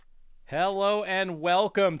Hello and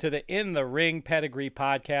welcome to the In the Ring Pedigree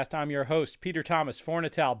Podcast. I'm your host, Peter Thomas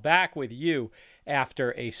Fornitel, back with you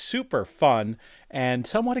after a super fun and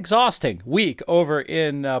somewhat exhausting week over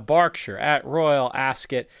in Berkshire at Royal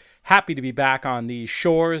Ascot. Happy to be back on these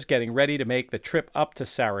shores, getting ready to make the trip up to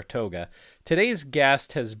Saratoga. Today's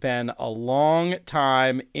guest has been a long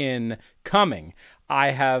time in coming.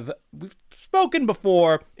 We've spoken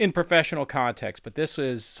before in professional context, but this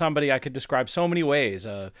is somebody I could describe so many ways.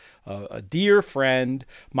 A dear friend,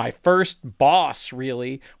 my first boss,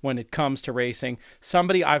 really, when it comes to racing.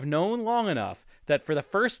 Somebody I've known long enough that for the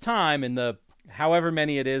first time in the however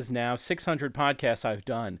many it is now, 600 podcasts I've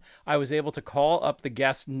done, I was able to call up the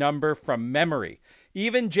guest number from memory.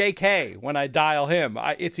 Even JK, when I dial him,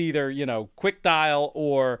 it's either, quick dial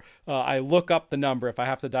or I look up the number if I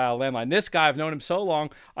have to dial a landline. This guy, I've known him so long,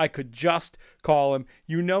 I could just call him.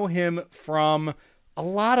 You know him from a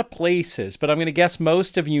lot of places, but I'm going to guess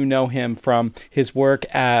most of you know him from his work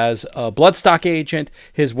as a bloodstock agent,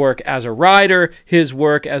 his work as a rider, his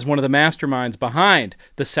work as one of the masterminds behind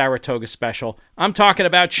the Saratoga Special. I'm talking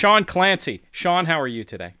about Sean Clancy. Sean, how are you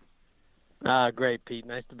today? Great, Pete.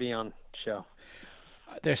 Nice to be on the show.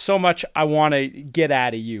 There's so much I want to get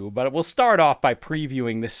out of you, but we'll start off by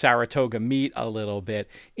previewing the Saratoga meet a little bit.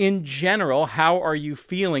 In general, how are you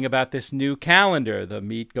feeling about this new calendar? The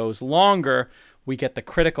meet goes longer. We get the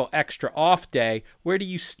critical extra off day. Where do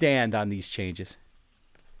you stand on these changes?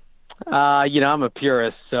 I'm a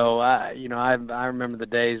purist, so I remember the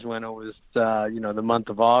days when it was the month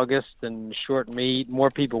of August and short meet.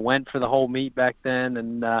 More people went for the whole meet back then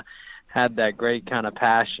and had that great kind of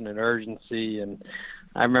passion and urgency. And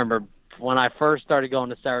I remember when I first started going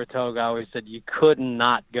to Saratoga, I always said you couldn't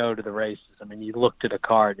not go to the races. I mean, you looked at a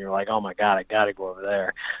card and you're like, oh my God, I got to go over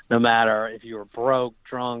there. No matter if you were broke,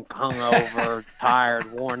 drunk, hungover,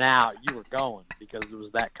 tired, worn out, you were going because it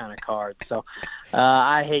was that kind of card. So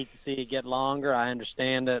I hate to see it get longer. I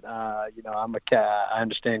understand it. I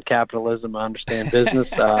understand capitalism. I understand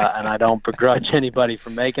business, and I don't begrudge anybody for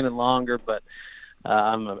making it longer, but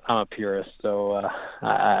I'm a purist, so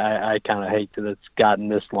I kind of hate that it's gotten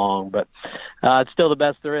this long, but it's still the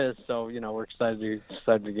best there is. So we're excited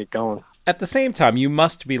to get going. At the same time, you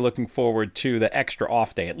must be looking forward to the extra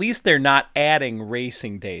off day. At least they're not adding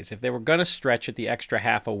racing days. If they were going to stretch it the extra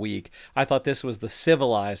half a week, I thought this was the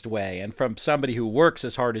civilized way. And from somebody who works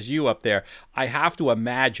as hard as you up there, I have to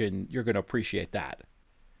imagine you're going to appreciate that.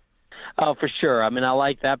 Oh, for sure. I mean, I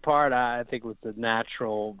like that part. I think it was the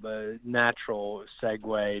natural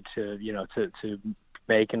segue to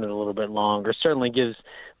making it a little bit longer. Certainly gives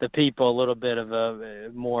the people a little bit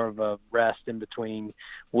of more of a rest in between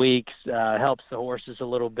weeks. Helps the horses a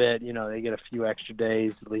little bit. They get a few extra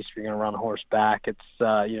days. At least if you're going to run a horse back, it's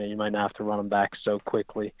you might not have to run them back so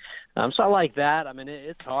quickly. So I like that. I mean,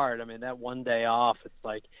 it's hard. I mean, that one day off, it's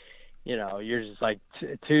like, you're just like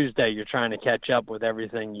Tuesday, you're trying to catch up with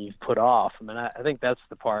everything you've put off. I mean, I think that's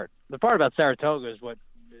the part. The part about Saratoga is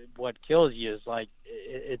what kills you is like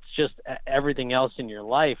it's just everything else in your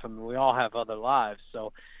life. I mean, we all have other lives,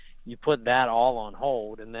 so you put that all on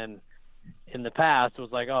hold. And then in the past, it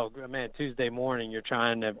was like, oh man, Tuesday morning, you're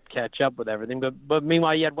trying to catch up with everything. But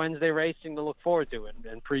meanwhile, you had Wednesday racing to look forward to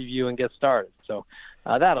and preview and get started. So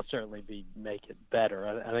that'll certainly make it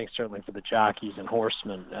better. I think certainly for the jockeys and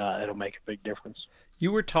horsemen, it'll make a big difference.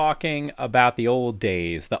 You were talking about the old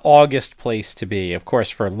days, the August place to be. Of course,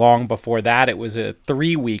 for long before that, it was a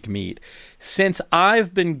 3-week meet. Since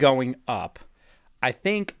I've been going up, I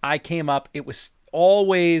think I came up, it was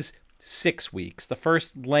always 6 weeks. The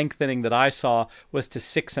first lengthening that I saw was to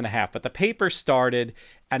 6.5, but the paper started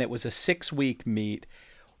and it was a 6-week meet.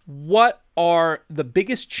 What are the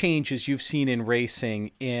biggest changes you've seen in racing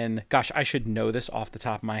gosh, I should know this off the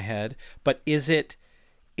top of my head, but is it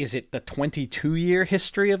the 22-year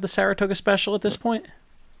history of the Saratoga Special at this point?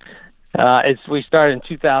 We started in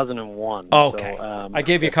 2001. Okay. So, I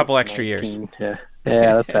gave you a couple extra years. Yeah,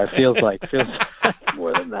 that's what it feels like. Feels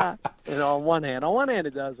more than that. On one hand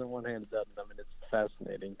it does, on one hand it doesn't. I mean, it's a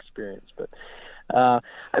fascinating experience. But,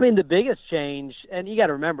 the biggest change, and you got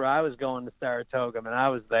to remember, I was going to Saratoga. I mean, I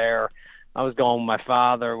was there. I was going with my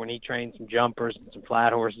father when he trained some jumpers and some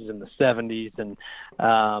flat horses in the 70s, and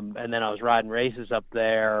then I was riding races up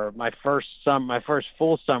there. My first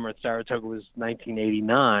full summer at Saratoga was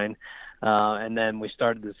 1989, and then we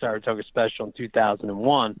started the Saratoga Special in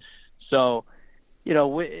 2001. So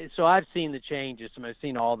so I've seen the changes. I've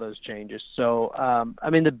seen all those changes. So,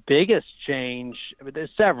 the biggest change,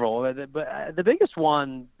 there's several, but the biggest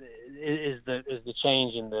one is the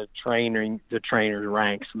change in the trainers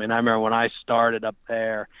ranks. I mean, I remember when I started up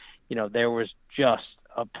there, there was just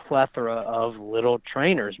a plethora of little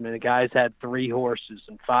trainers. I mean, the guys had 3 horses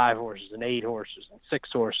and 5 horses and 8 horses and 6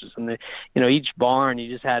 horses, and each barn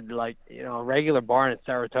you just had like a regular barn at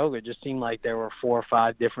Saratoga. It just seemed like there were 4 or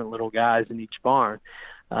 5 different little guys in each barn.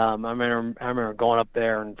 I remember going up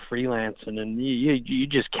there and freelancing, and you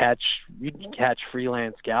just catch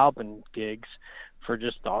freelance galloping gigs for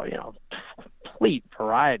just complete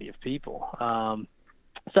variety of people.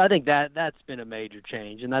 So I think that's been a major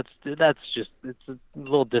change, and it's a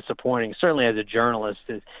little disappointing. Certainly as a journalist,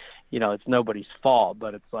 it's nobody's fault,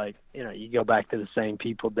 but it's like, you go back to the same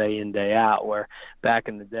people day in, day out, where back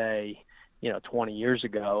in the day, 20 years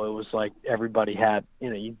ago, it was like everybody had,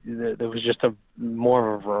 there was just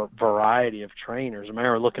more of a variety of trainers. I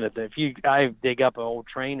remember looking at I dig up an old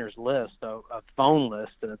trainers list, a phone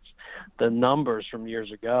list, and it's the numbers from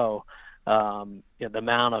years ago. The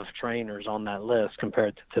amount of trainers on that list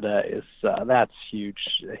compared to today is that's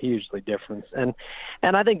hugely different. And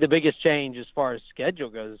I think the biggest change as far as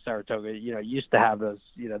schedule goes at Saratoga, used to have those,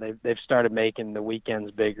 they've started making the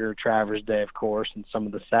weekends bigger, Travers Day, of course, and some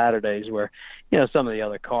of the Saturdays where, some of the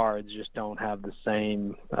other cards just don't have the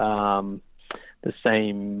same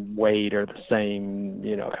weight or the same,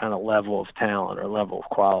 kind of level of talent or level of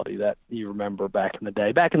quality that you remember back in the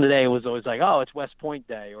day. Back in the day, it was always like, oh, it's West Point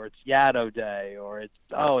Day, or it's Yaddo Day, or it's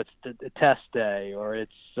the Test Day, or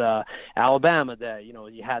it's Alabama Day.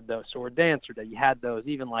 You had those, Sword Dancer Day. You had those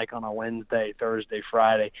even like on a Wednesday, Thursday,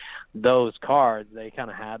 Friday. Those cards, they kind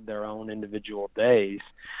of had their own individual days.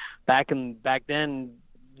 Back then,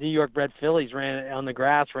 New York bred fillies ran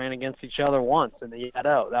against each other once in the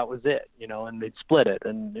Yaddo. That was it, and they'd split it.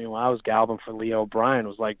 And when I was galloping for Leo O'Brien, it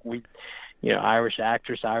was like Irish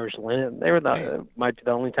Actress, Irish Linen. They were might be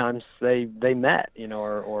the only times they met,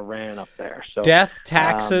 or ran up there. So Death,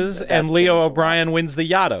 Taxes, and Leo O'Brien wins the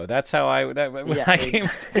Yaddo. That's how I came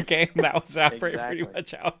to the game. That was pretty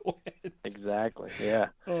much how it went. Exactly. Yeah.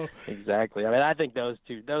 Oh. Exactly. I mean, I think those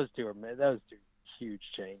two are huge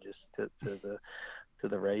changes to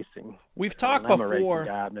the racing. We've talked before. I'm a racing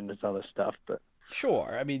guy. I'm into this other stuff, but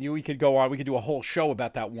sure. I mean, we could go on. We could do a whole show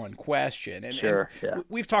about that one question. And, sure. And yeah.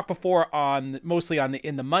 We've talked before mostly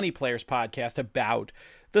in the Money Players podcast about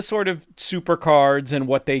the sort of super cards and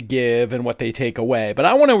what they give and what they take away. But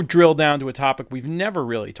I want to drill down to a topic we've never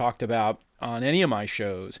really talked about on any of my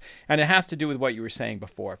shows, and it has to do with what you were saying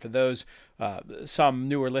before. For those some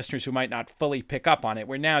newer listeners who might not fully pick up on it,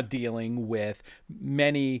 we're now dealing with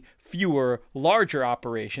many fewer larger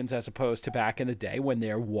operations as opposed to back in the day when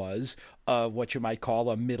there was what you might call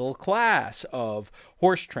a middle class of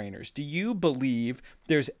horse trainers. Do you believe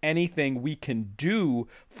there's anything we can do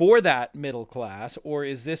for that middle class, or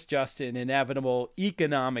is this just an inevitable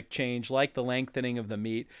economic change like the lengthening of the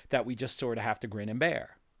meet that we just sort of have to grin and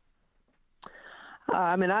bear?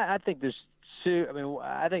 I mean, I think there's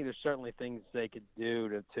I think there's certainly things they could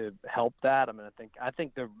do to help that. I mean, I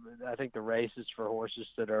think the races for horses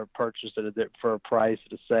that are purchased for a price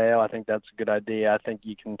at a sale, I think that's a good idea. I think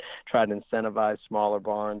you can try to incentivize smaller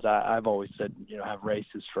barns. I've always said, have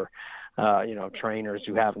races for trainers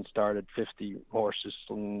who haven't started 50 horses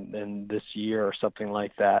in this year or something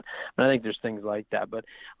like that. And I think there's things like that. But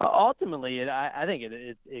ultimately, I think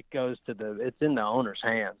it goes to it's in the owner's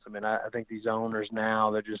hands. I mean, I think these owners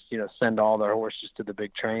now, they just, send all their horses to the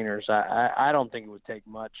big trainers. I don't think it would take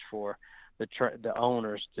much for the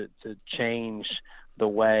owners to change the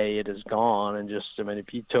way it has gone. And just, I mean,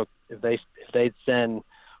 if you took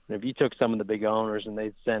some of the big owners and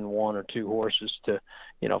they'd send 1 or 2 horses to,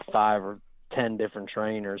 5 or 10 different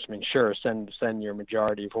trainers, I mean, sure, send your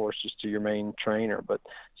majority of horses to your main trainer, but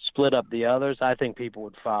split up the others, I think people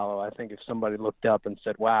would follow. I think if somebody looked up and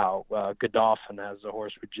said, wow, Godolphin has a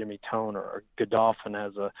horse with Jimmy Toner, or Godolphin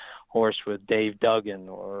has a horse with Dave Duggan,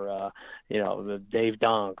 or, the Dave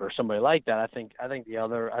Dunk, or somebody like that, I think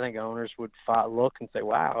owners would look and say,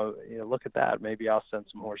 wow, look at that. Maybe I'll send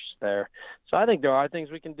some horses there. So I think there are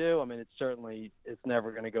things we can do. I mean, it's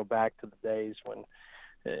never going to go back to the days when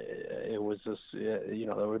it was just,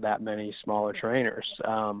 there were that many smaller trainers.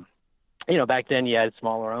 Back then you had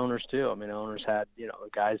smaller owners too. I mean, owners had,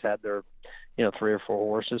 guys had their, 3 or 4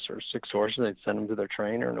 horses or 6 horses. They'd send them to their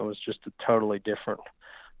trainer, and it was just a totally different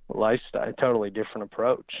lifestyle, a totally different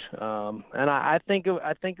approach. And I think it's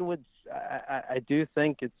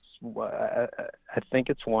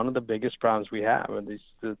one of the biggest problems we have, and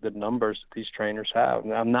the numbers that these trainers have.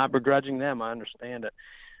 And I'm not begrudging them. I understand it,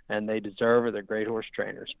 and they deserve it. They're great horse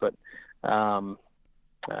trainers, but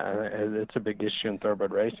it's a big issue in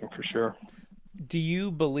thoroughbred racing for sure. Do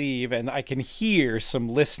you believe, and I can hear some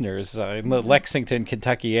listeners in the Lexington,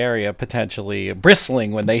 Kentucky area potentially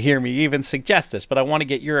bristling when they hear me even suggest this, but I want to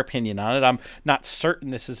get your opinion on it. I'm not certain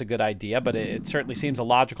this is a good idea, but it certainly seems a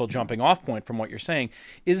logical jumping off point from what you're saying.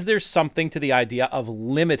 Is there something to the idea of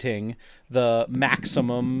limiting the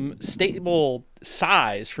maximum stable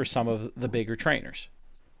size for some of the bigger trainers?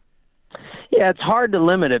 Yeah, it's hard to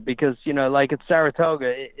limit it because, like at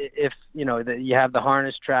Saratoga, if, you have the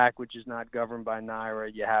harness track, which is not governed by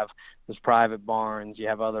NYRA, you have those private barns, you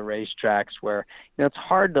have other racetracks where, it's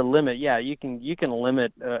hard to limit. Yeah, you can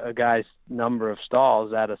limit a guy's number of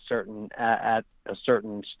stalls at a certain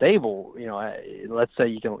stable, let's say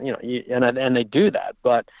you can, and they do that.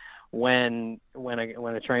 But when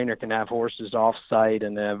a trainer can have horses off site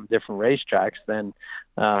and have different racetracks, then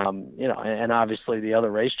and obviously the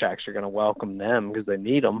other racetracks are going to welcome them because they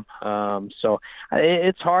need them. So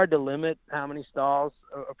it's hard to limit how many stalls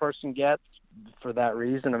a person gets for that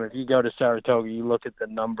reason. I mean, if you go to Saratoga, you look at the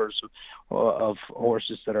numbers of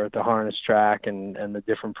horses that are at the harness track and the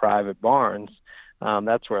different private barns.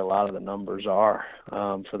 That's where a lot of the numbers are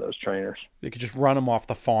for those trainers. They could just run them off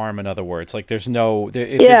the farm. In other words, like there's no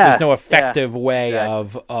effective way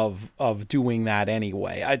of doing that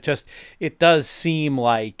anyway. It does seem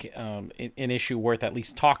like an issue worth at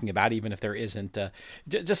least talking about, even if there isn't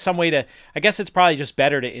just some way to. I guess it's probably just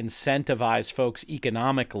better to incentivize folks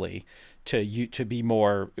economically to be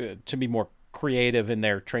more creative in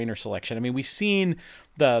their trainer selection. I mean, we've seen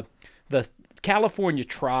the California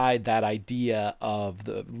tried that idea of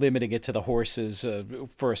limiting it to the horses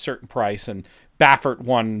for a certain price, and Baffert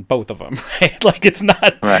won both of them. Right? Like it's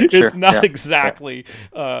not exactly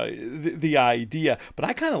the idea. But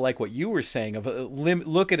I kind of like what you were saying of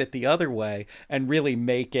look at it the other way and really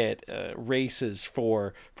make it races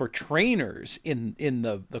for trainers in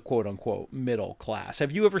the quote unquote middle class.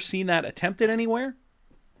 Have you ever seen that attempted anywhere?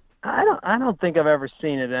 I don't think I've ever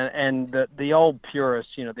seen it, and the old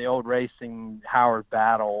purists, the old racing Howard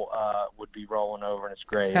Battle would be rolling over in his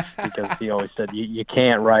grave because he always said you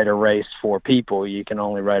can't write a race for people, you can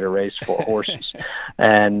only write a race for horses.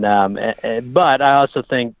 But I also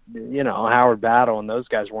think Howard Battle and those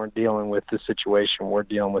guys weren't dealing with the situation we're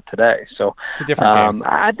dealing with today. So it's a different game.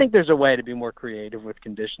 I think there's a way to be more creative with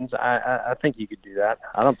conditions. I think you could do that.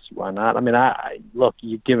 I don't see why not. I mean, look,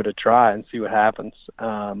 you give it a try and see what happens.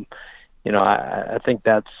 I think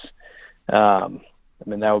that's, that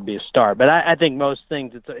would be a start. But I think most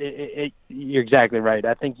things, you're exactly right.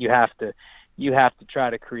 I think you have to try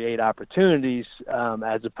to create opportunities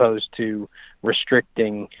as opposed to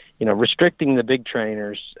restricting. Restricting the big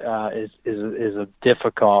trainers is a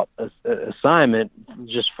difficult assignment.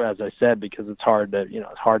 Just as I said, because it's hard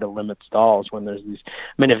to limit stalls when there's these. I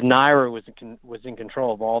mean, if NYRA was in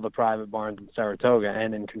control of all the private barns in Saratoga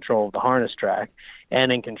and in control of the harness track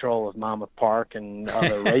and in control of Monmouth Park and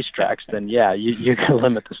other racetracks, then yeah, you can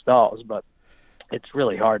limit the stalls, but it's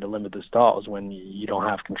really hard to limit the stalls when you don't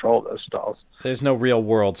have control of those stalls. There's no real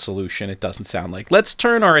world solution, it doesn't sound like. Let's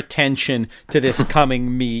turn our attention to this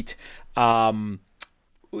coming meet.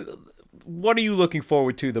 What are you looking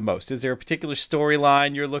forward to the most? Is there a particular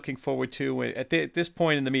storyline you're looking forward to at this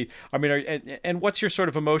point in the meet? I mean, and what's your sort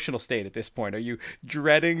of emotional state at this point? Are you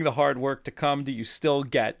dreading the hard work to come? Do you still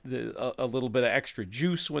get a little bit of extra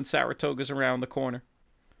juice when Saratoga's around the corner?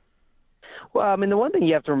 Well, I mean, the one thing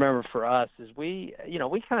you have to remember for us is we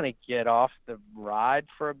kind of get off the ride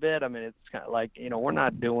for a bit. I mean, it's kind of like, we're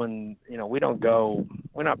not doing,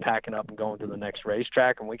 we're not packing up and going to the next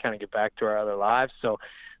racetrack, and we kind of get back to our other lives. So,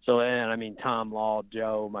 and I mean, Tom Law,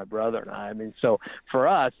 Joe, my brother, and I mean, so for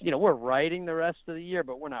us, we're writing the rest of the year,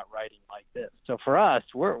 but we're not writing like this. So for us,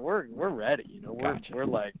 we're ready. Gotcha. We're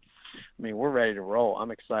like, I mean, we're ready to roll.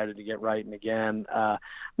 I'm excited to get writing again. I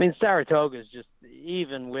mean, Saratoga is just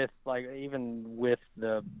even with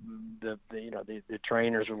the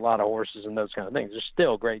trainers with a lot of horses and those kind of things. There's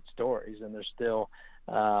still great stories, and there's still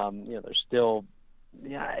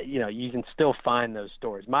you can still find those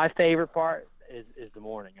stories. My favorite part is the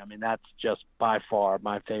morning. I mean, that's just by far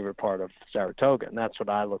my favorite part of Saratoga, and that's what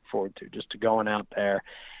I look forward to. Just to going out there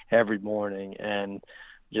every morning and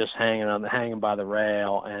just hanging by the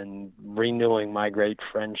rail and renewing my great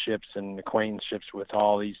friendships and acquaintanceships with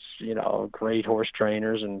all these, great horse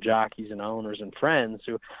trainers and jockeys and owners and friends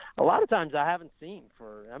who a lot of times I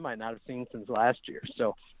might not have seen since last year.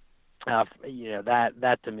 So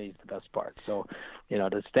that to me is the best part. So,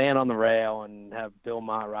 to stand on the rail and have Bill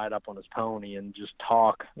Mott ride up on his pony and just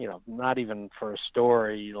talk, not even for a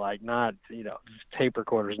story, like not, tape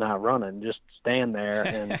recorder's not running, just stand there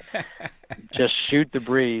and just shoot the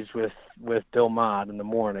breeze with Bill Mott in the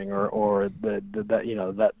morning, or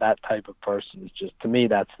that type of person is just, to me,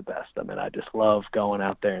 that's the best. I mean, I just love going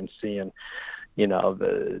out there and seeing,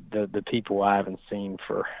 the people I haven't seen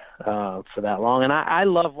for that long. And I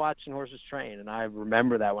love watching horses train. And I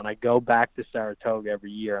remember that when I go back to Saratoga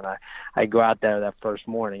every year and I go out there that first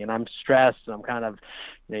morning and I'm stressed and I'm kind of,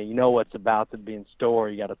 what's about to be in store.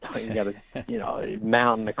 You got a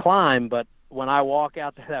mountain to climb. But when I walk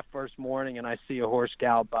out there that first morning and I see a horse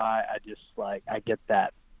gallop by, I get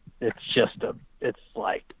that.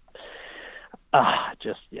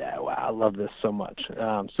 Wow, I love this so much.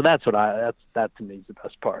 So that to me is the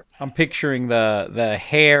best part. I'm picturing the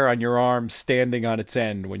hair on your arm standing on its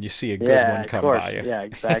end when you see a good one come by you. Yeah,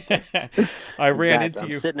 exactly. I ran into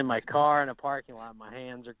you. I'm sitting in my car in a parking lot. My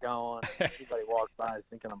hands are going. Everybody walks by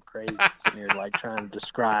thinking I'm crazy. Sitting here like trying to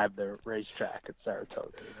describe the racetrack at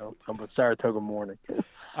Saratoga. I'm a Saratoga morning.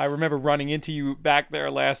 I remember running into you back there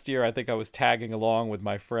last year. I think I was tagging along with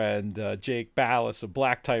my friend Jake Ballas of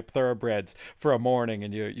Black Type Thoroughbreds for a morning,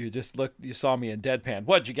 and you just looked. You saw me in deadpan.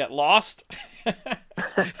 What'd you get lost?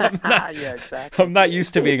 Yeah, exactly. I'm not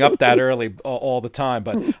used to being up that early all the time,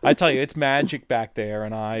 but I tell you, it's magic back there,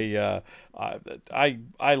 and I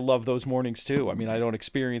love those mornings too. I mean, I don't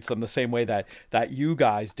experience them the same way that you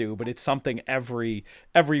guys do, but it's something every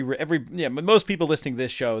most people listening to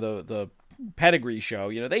this show, the Pedigree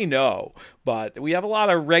show, they know, but we have a lot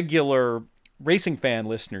of regular racing fan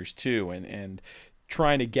listeners too, and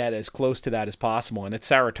trying to get as close to that as possible. And at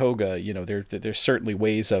Saratoga, there's certainly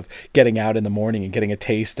ways of getting out in the morning and getting a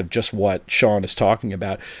taste of just what Sean is talking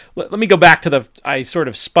about. Let me go back to I sort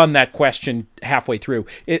of spun that question halfway through.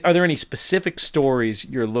 Are there any specific stories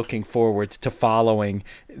you're looking forward to following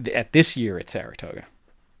at this year at Saratoga?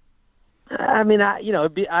 I mean,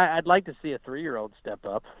 I'd like to see a 3-year-old step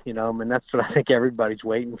up. I mean, that's what I think everybody's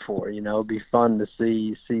waiting for. It'd be fun to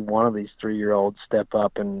see one of these 3-year-olds step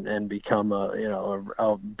up and become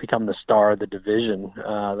become the star of the division.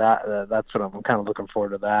 That's what I'm kind of looking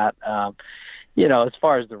forward to. That. As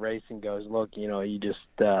far as the racing goes, look, you just,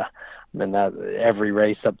 that every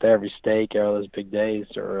race up there, every stake, all those big days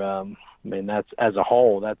are. That's as a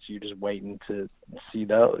whole. That's you just waiting to see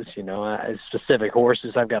those. As specific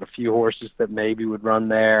horses, I've got a few horses that maybe would run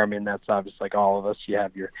there. I mean, that's obviously like all of us. You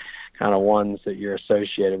have your kind of ones that you're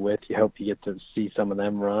associated with. You hope you get to see some of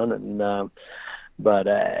them run, and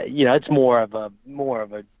it's more of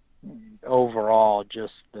a overall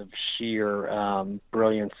just the sheer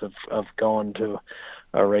brilliance of going to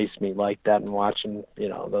a race meet like that and watching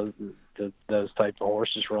those type of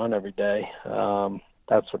horses run every day.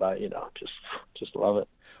 That's what I just love it.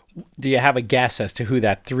 Do you have a guess as to who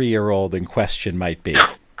that 3-year-old in question might be?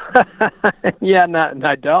 Yeah,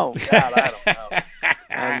 I don't. God, I don't know.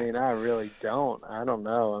 I mean, I really don't. I don't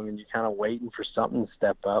know. I mean, you're kind of waiting for something to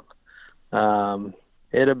step up.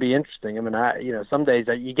 It'll be interesting. I mean, some days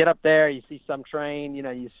you get up there, you see some train,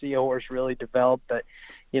 you see a horse really develop that,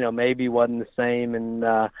 maybe wasn't the same, and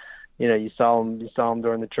you saw him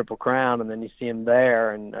during the Triple Crown, and then you see him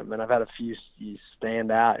there. And I mean, I've had a few you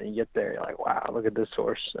stand out, and you get there, you're like, wow, look at this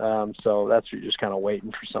horse. So that's you're just kind of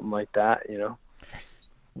waiting for something like that,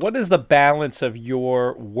 What is the balance of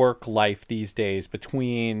your work life these days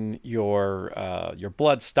between your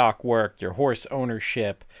bloodstock work, your horse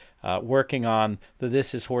ownership, working on the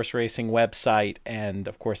This Is Horse Racing website, and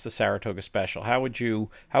of course the Saratoga Special? How would you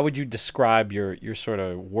describe your sort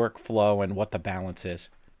of workflow and what the balance is?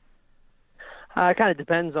 It kind of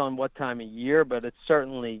depends on what time of year, but it's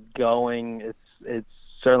certainly going. It's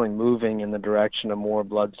certainly moving in the direction of more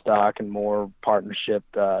bloodstock and more partnership.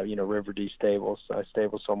 Riverdee stables, so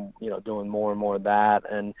I'm doing more and more of that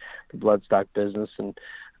and the bloodstock business. And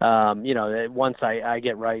once I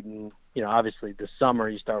get right in, obviously this summer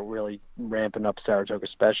you start really ramping up Saratoga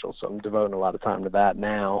Special, so I'm devoting a lot of time to that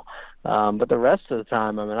now. But the rest of the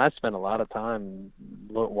time, I mean, I spend a lot of time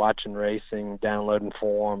watching racing, downloading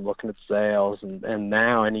form, looking at sales, and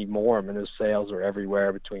now anymore, I mean, those sales are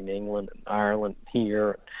everywhere between England and Ireland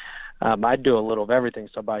here. I do a little of everything,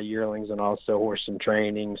 so I buy yearlings and also horse and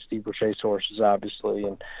training, steeplechase horses, obviously,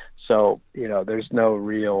 and so there's no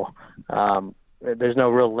real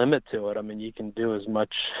limit to it. I mean, you can do as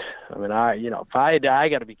much. I mean, I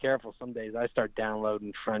got to be careful. Some days I start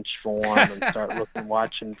downloading French form and start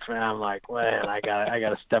watching. I'm like, man, I got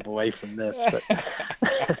to step away from this.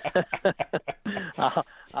 But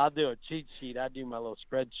I'll do a cheat sheet. I do my little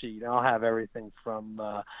spreadsheet. I'll have everything from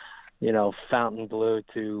Fountain Blue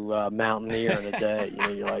to Mountaineer in a day.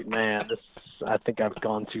 You're like, man, I think I've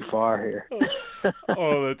gone too far here.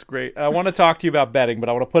 Oh, that's great. I want to talk to you about betting, but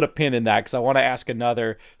I want to put a pin in that because I want to ask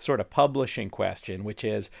another sort of publishing question, which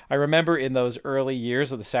is, I remember in those early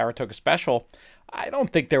years of the Saratoga Special, I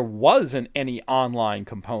don't think there was any online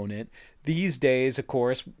component. These days, of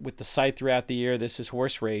course, with the site throughout the year, This Is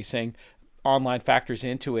Horse Racing, online factors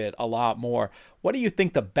into it a lot more. What do you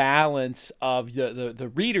think the balance of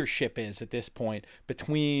the readership is at this point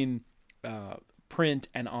between print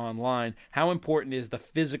and online? How important is the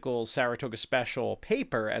physical Saratoga Special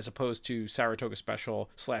paper as opposed to Saratoga Special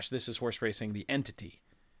 / This Is Horse Racing, the entity?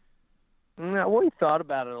 No, we thought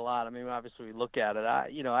about it a lot. I mean, obviously we look at it.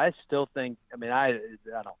 I still think. I mean, I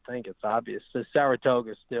don't think it's obvious. So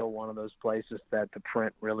Saratoga is still one of those places that the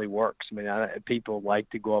print really works. I mean, people like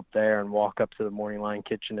to go up there and walk up to the Morning Line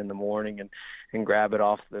Kitchen in the morning and grab it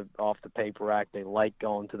off the paper rack. They like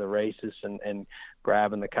going to the races and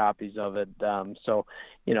grabbing the copies of it. So,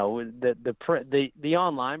 the print, the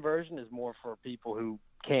online version is more for people who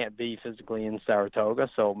can't be physically in Saratoga.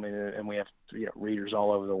 So, I mean, and we have readers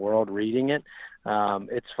all over the world reading it.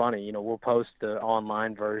 It's funny, we'll post the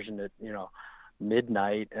online version at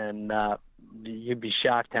midnight, and you'd be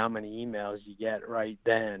shocked how many emails you get right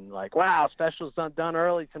then. Like, wow, special's done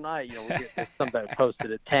early tonight. We get something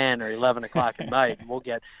posted at 10 or 11 o'clock at night, and we'll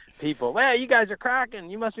get people, well, you guys are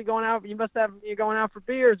cracking. You must be going out. You're going out for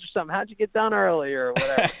beers or something. How'd you get done early or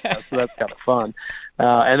whatever? So that's kind of fun.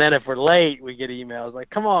 And then if we're late, we get emails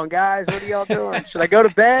like, come on, guys, what are y'all doing? Should I go to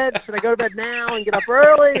bed? Should I go to bed now and get up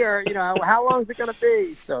early? Or, how long is it going to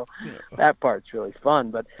be? So that part's really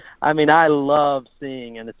fun. But, I mean, I love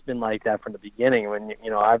seeing, and it's been like that from the beginning when,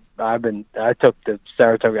 I took the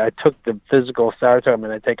physical Saratoga. I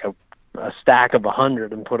mean, I take a stack of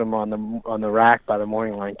 100 and put them on the rack by the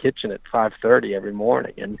Morning Line Kitchen at 5:30 every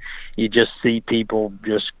morning, and you just see people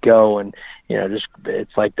just go, and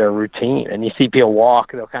it's like their routine. And you see people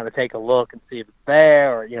walk, they'll kind of take a look and see if it's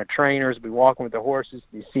there, or trainers will be walking with their horses,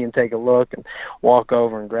 you see them take a look and walk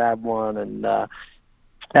over and grab one, and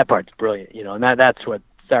that part's brilliant, and that's what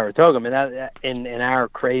Saratoga. I mean, that in our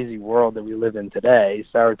crazy world that we live in today,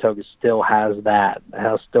 Saratoga still has that.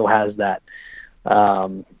 Still has that.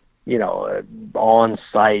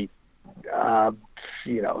 On-site,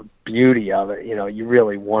 beauty of it. You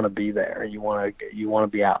really want to be there. You want to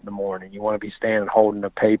be out in the morning. You want to be standing holding a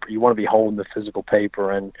paper. You want to be holding the physical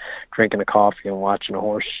paper and drinking a coffee and watching a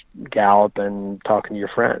horse gallop and talking to your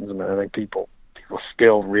friends. I mean, I think people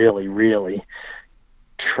still really, really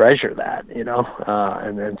treasure that,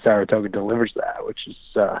 and then Saratoga delivers that, which is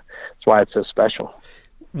that's why it's so special.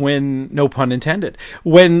 No pun intended,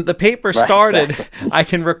 when the paper started, I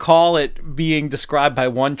can recall it being described by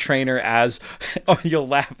one trainer as, oh, you'll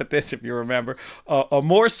laugh at this if you remember, a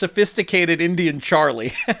more sophisticated Indian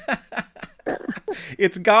Charlie.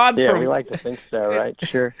 It's gone from... Yeah, we like to think so, right?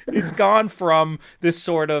 Sure. It's gone from this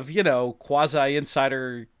sort of,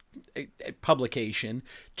 quasi-insider publication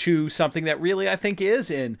to something that really, I think, is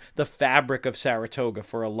in the fabric of Saratoga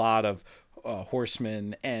for a lot of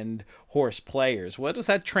horsemen and horse players. What has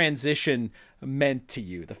that transition meant to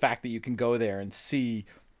you? The fact that you can go there and see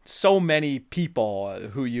so many people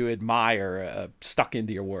who you admire stuck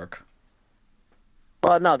into your work.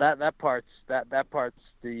 Well, no, that part's that was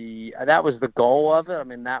the goal of it. I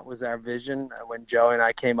mean, that was our vision when Joey and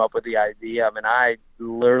I came up with the idea. I mean, I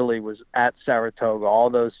literally was at Saratoga all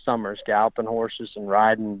those summers, galloping horses and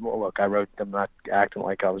riding. Well, look, I wrote them, not acting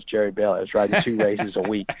like I was Jerry Bailey. I was riding 2 races a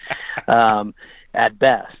week, at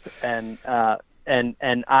best, and I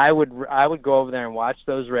would go over there and watch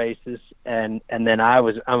those races, and then I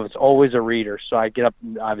was always a reader, so I get up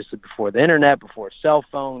obviously before the internet, before a cell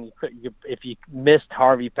phone. If you missed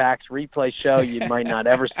Harvey Pack's replay show, you might not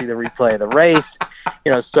ever see the replay of the race,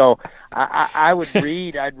 So I would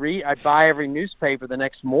read. I'd buy every newspaper the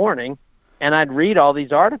next morning, and I'd read all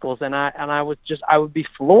these articles, and I would be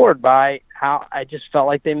floored by how I just felt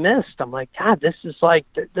like they missed. I'm like, God, they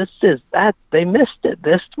missed it.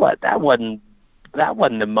 That wasn't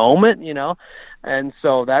the moment, and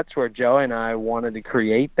so that's where Joey and I wanted to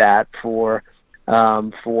create that for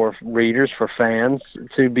readers, for fans,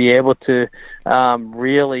 to be able to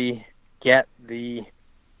really get the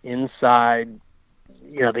inside,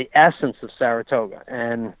 the essence of Saratoga.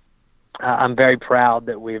 And I'm very proud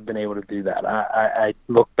that we've been able to do that. I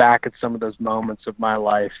look back at some of those moments of my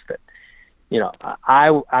life that,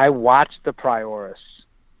 I watched the Prioras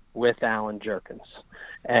with Alan Jerkins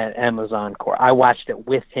at Amazon Corps. I watched it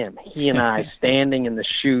with him. He and I standing in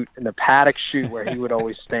the paddock chute where he would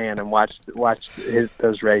always stand and watch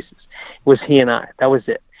those races. It was he and I. That was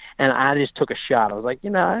it. And I just took a shot. I was like,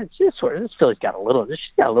 this filly's got she's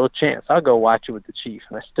got a little chance. I'll go watch it with the Chief.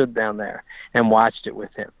 And I stood down there and watched it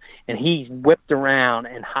with him. And he whipped around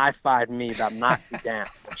and high-fived me, about knocked me down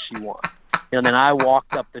when she won. And then I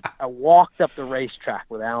walked up the racetrack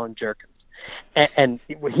with Alan Jerkins, and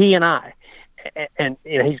he and I, and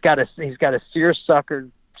he's got a seersucker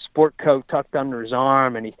sport coat tucked under his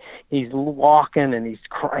arm, and he's walking, and he's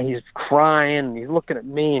crying, and he's looking at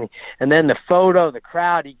me, and then the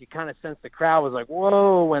crowd, you could kind of sense the crowd was like,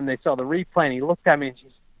 whoa, when they saw the replay, and he looked at me and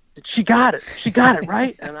she got it,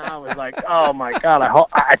 right? And I was like, oh my God,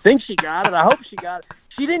 I think she got it, I hope she got it.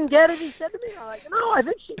 She didn't get it, he said to me. I'm like, no, I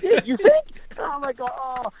think she did. You think? And I'm like,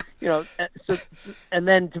 oh, so, and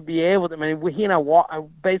then to be able to, he and I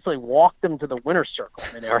basically walked him to the winner's circle,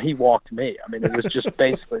 or he walked me. It was just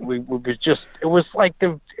basically, it was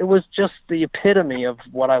just the epitome of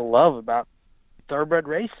what I love about thoroughbred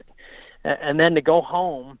racing. And then to go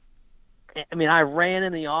home, I ran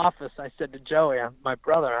in the office. I said to Joey, my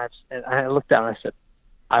brother, I looked down and I said,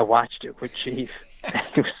 I watched it with Chief.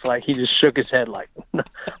 He was like, he just shook his head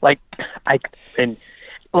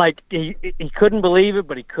he couldn't believe it,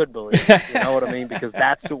 but he could believe it. You know what I mean? Because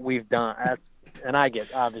that's what we've done. And I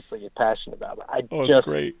get passionate about it. That's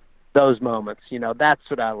great. Those moments, that's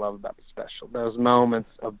what I love about the special. Those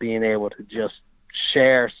moments of being able to just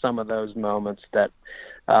share some of those moments that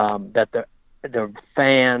the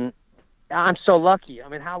fan. I'm so lucky.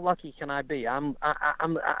 How lucky can I be? I'm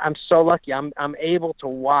so lucky. I'm able to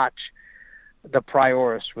watch the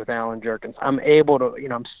Prioris with Alan Jerkins. I'm able to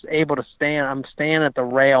stand. I'm staying at the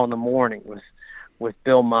rail in the morning with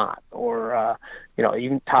Bill Mott, or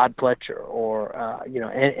even Todd Pletcher, or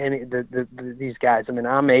any these guys.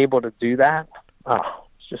 I'm able to do that. Oh,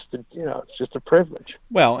 it's just a privilege.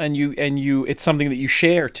 Well, and you, it's something that you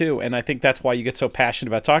share too, and I think that's why you get so passionate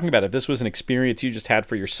about talking about it. If this was an experience you just had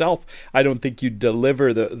for yourself, I don't think you'd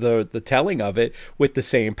deliver the telling of it with the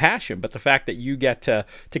same passion. But the fact that you get to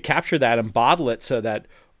capture that and bottle it so that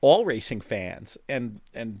all racing fans and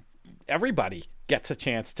everybody gets a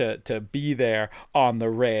chance to be there on the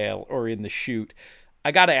rail or in the chute.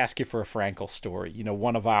 I got to ask you for a Frankel story,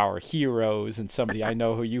 one of our heroes and somebody I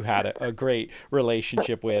know who you had a great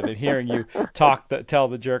relationship with. And hearing you tell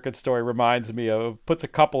the Jerkins story reminds me puts a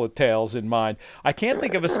couple of tales in mind. I can't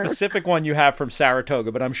think of a specific one you have from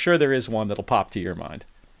Saratoga, but I'm sure there is one that'll pop to your mind.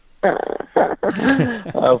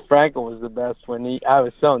 Frankel was the best I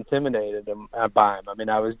was so intimidated by him.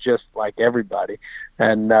 I was just like everybody.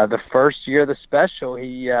 And the first year of the special,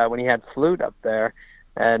 when he had Flute up there,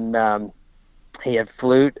 and he had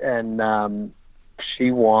Flute, and she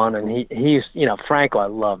won, and he's Frankel I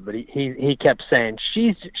love, but he kept saying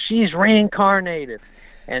she's reincarnated,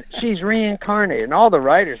 and she's reincarnated, and all the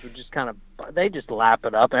writers would just they just lap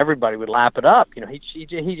it up. Everybody would lap it up.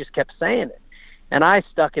 He just kept saying it, and I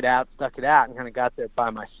stuck it out, and kind of got there by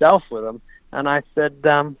myself with him, and I said,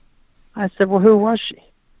 well, who was she?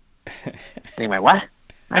 Anyway, what?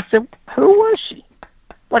 I said, who was she?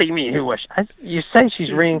 What do you mean, who was she? You say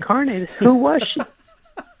she's reincarnated. Who was she?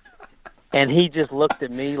 And he just looked at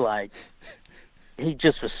me like he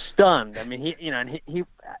just was stunned. He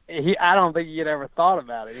I don't think he had ever thought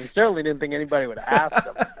about it. He certainly didn't think anybody would ask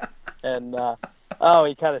him. And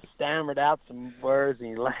he kind of stammered out some words, and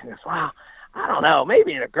he laughed. Wow, I don't know,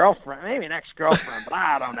 maybe an ex-girlfriend, but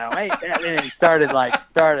I don't know. And he started.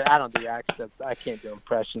 I don't do accents. I can't do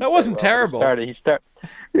impressions. That wasn't terrible. So he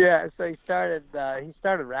started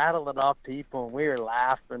rattling off people, and we were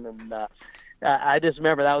laughing, and I just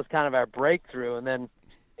remember that was kind of our breakthrough. And then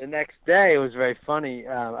the next day, it was very funny.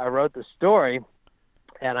 I wrote the story,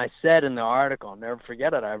 and I said in the article, I'll never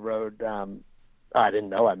forget it. I wrote, I didn't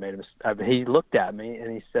know I made a mistake. He looked at me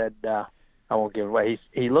and he said, I won't give it away.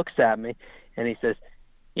 He looks at me and he says,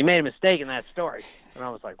 "You made a mistake in that story." And I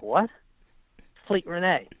was like, "What?" "Fleet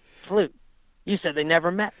Renee, Flute. You said they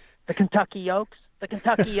never met. The Kentucky Oaks, the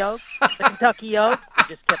Kentucky Oaks, the Kentucky Oaks."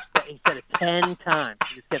 He said it 10 times.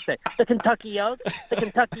 He just kept saying, "The Kentucky Oaks, the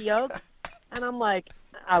Kentucky Oaks." And I'm like,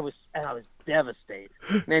 I was devastated.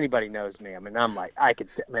 And anybody knows me. I'm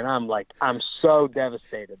so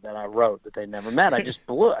devastated that I wrote that they never met. I just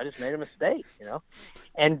blew it. I just made a mistake,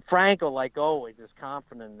 And Frankel, like always, as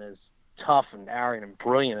confident and as tough and arrogant and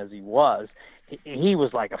brilliant as he was, he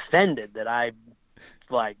was offended that I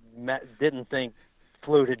didn't think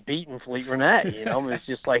Flute had beaten Fleet Renee. It's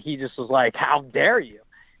just he just was like, "How dare you?"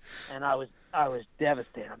 And I was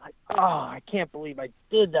devastated. I'm like, "Oh, I can't believe I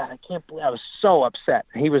did that. I can't believe." I was so upset.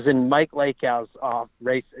 He was in Mike Lakow's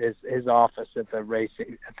his office at the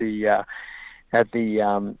racing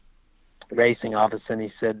office, and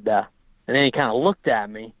he said, and then he kind of looked at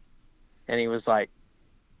me, and he was like,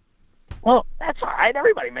 Well, that's all right.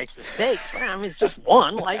 Everybody makes mistakes. Man, I mean, it's just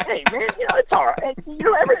one. Like, hey, man, it's all right.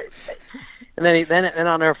 And then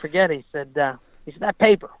I'll never forget. He said, that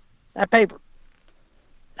paper, that's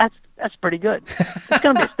pretty good. It's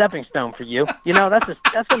gonna be a stepping stone for you. That's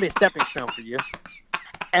gonna be a stepping stone for you.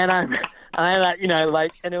 And and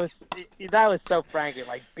that was so frank. It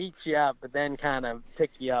like beat you up, but then kind of pick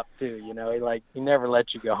you up too. He never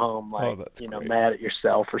let you go home mad at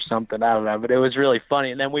yourself or something. I don't know, but it was really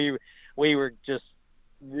funny. And then we were just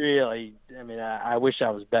really. I mean, I wish I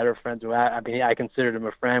was better friends with. I considered him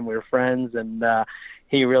a friend. We were friends, and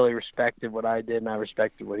he really respected what I did, and I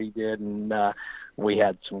respected what he did, and we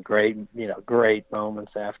had some great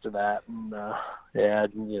moments after that. And I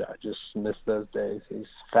just miss those days. He's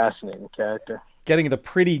a fascinating character. Getting the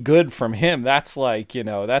pretty good from him, that's like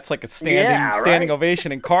a standing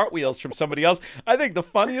ovation and cartwheels from somebody else. I think the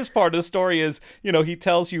funniest part of the story is, he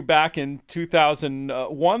tells you back in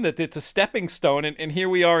 2001 that it's a stepping stone, and here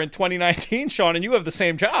we are in 2019, Sean, and you have the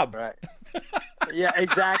same job. Right. Yeah,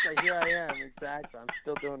 exactly. Here I am. Exactly. I'm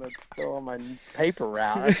still on my paper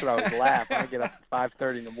route. That's what I was laughing. I get up at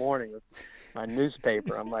 5:30 in the morning with my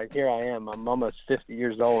newspaper. I'm like, here I am. I'm almost 50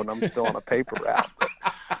 years old, and I'm still on a paper route. But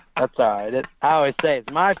that's all right. I always say it's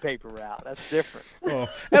my paper route. That's different. Oh.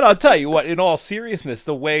 And I'll tell you what, in all seriousness,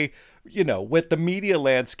 the way, what the media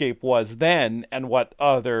landscape was then and what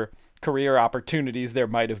other career opportunities there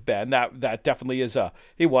might have been, that definitely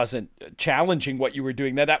it wasn't challenging what you were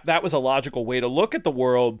doing. That was a logical way to look at the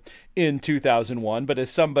world in 2001. But as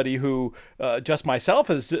somebody who just myself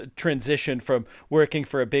has transitioned from working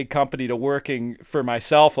for a big company to working for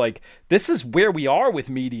myself, like, this is where we are with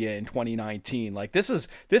media in 2019. Like, this is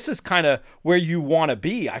kind of where you want to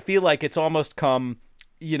be. I feel like it's almost come,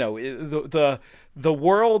 the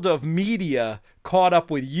world of media caught up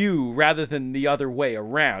with you rather than the other way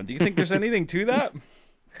around. Do you think there's anything to that?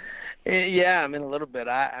 Yeah, I mean, a little bit.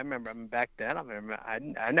 I remember back then, I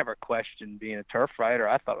never questioned being a turf writer.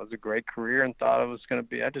 I thought it was a great career and thought it was going to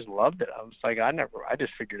be, I just loved it. I was like, I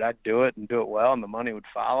just figured I'd do it and do it well, and the money would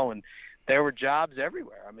follow, and there were jobs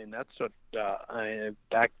everywhere. I mean, that's what,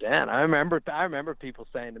 back then. I remember people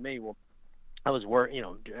saying to me, well, I was working,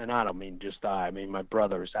 and I don't mean just I mean, my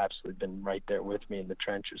brother has absolutely been right there with me in the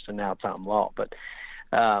trenches, and now Tom Law. But,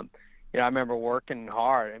 I remember working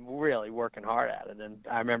hard and really working hard at it. And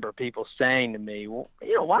I remember people saying to me, well,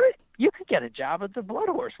 why don't you could get a job at the Blood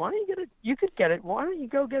Horse? Why don't you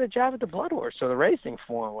go get a job at the Blood Horse or the Racing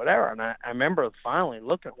Form, whatever? And I remember finally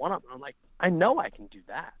looking at one of them, and I'm like, I know I can do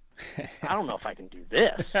that. I don't know if I can do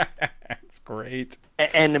this. That's great.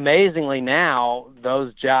 And amazingly now,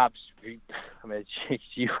 those jobs, I mean,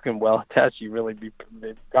 you can well attest, you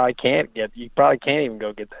probably can't even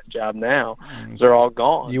go get that job now. They're all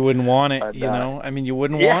gone. You wouldn't want it, I mean, you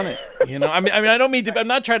wouldn't want it, I mean, I don't mean to, I'm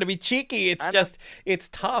not trying to be cheeky. It's just, it's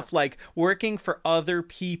tough. Like, working for other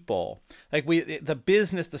people, like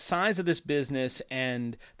the size of this business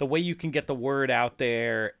and the way you can get the word out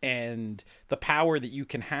there and the power that you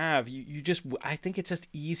can have, I think it's just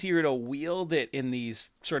easier to wield it in these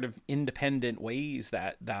sort of independent ways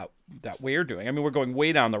that we're doing. I mean, we're going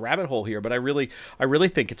way down the rabbit hole here, but I really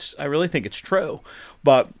think it's true.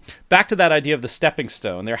 But back to that idea of the stepping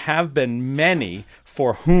stone, there have been many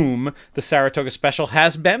for whom the Saratoga Special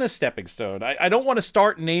has been a stepping stone. I don't want to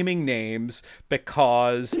start naming names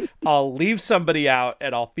because I'll leave somebody out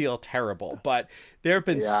and I'll feel terrible. But there have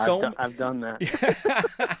been I've done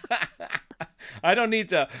that. I don't need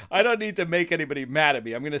to make anybody mad at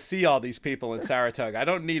me. I'm going to see all these people in Saratoga. I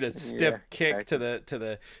don't need a stiff kick to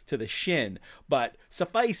the shin. But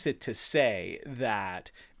suffice it to say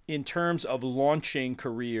that in terms of launching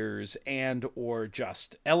careers and or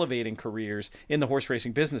just elevating careers in the horse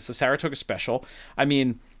racing business, the Saratoga Special, I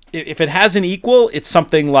mean, if it has an equal, it's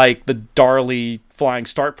something like the Darley Flying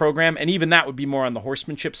Start program, and even that would be more on the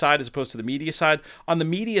horsemanship side as opposed to the media side. On the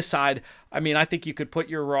media side, I mean, I think you could put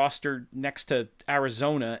your roster next to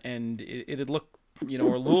Arizona and it'd look,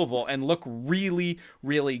 or Louisville, and look really,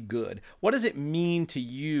 really good. What does it mean to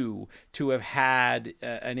you to have had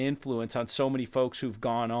an influence on so many folks who've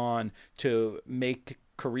gone on to make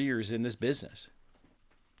careers in this business?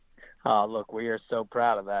 Oh, look, we are so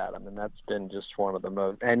proud of that. I mean, that's been just one of the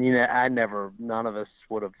most, and none of us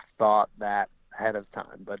would have thought that ahead of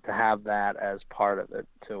time, but to have that as part of it,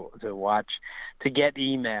 to watch, to get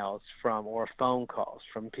emails from or phone calls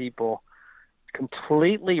from people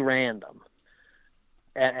completely random.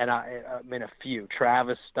 And I mean, a few.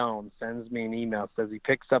 Travis Stone sends me an email, says he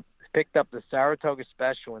picked up the Saratoga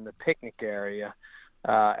Special in the picnic area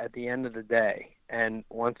at the end of the day, and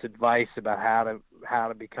wants advice about how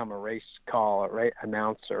to become a race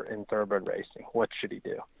announcer in thoroughbred racing. What should he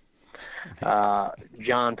do?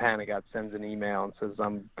 John Panagot sends an email and says,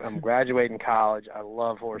 I'm graduating college. I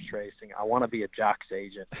love horse racing. I want to be a jocks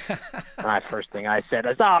agent. And first thing I said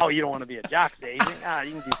is, oh, you don't want to be a jocks agent?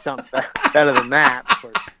 You can do something better than that. Of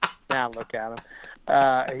course, now look at him.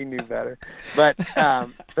 He knew better. But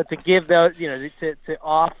to give those, to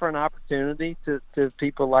offer an opportunity to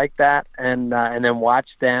people like that, and then watch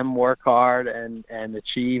them work hard and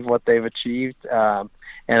achieve what they've achieved.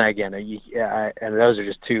 And again, and those are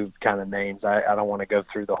just two kind of names. I don't want to go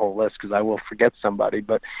through the whole list because I will forget somebody.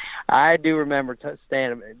 But I do remember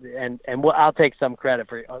staying, and I'll take some credit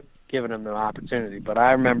for giving him the opportunity. But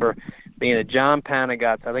I remember being at John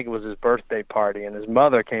Panagot's, I think it was his birthday party, and his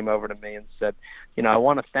mother came over to me and said, I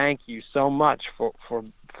want to thank you so much for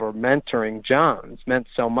mentoring John. It's meant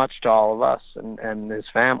so much to all of us and his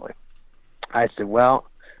family. I said, well,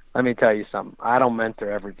 let me tell you something. I don't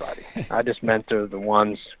mentor everybody. I just mentor the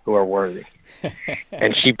ones who are worthy.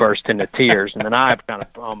 And she burst into tears, and then I kind of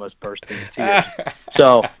almost burst into tears.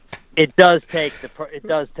 So it does take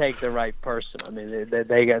the right person. I mean,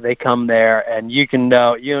 they come there, and you can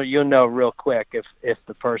know you'll know real quick if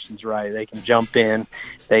the person's right. They can jump in,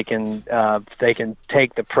 they can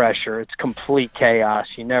take the pressure. It's complete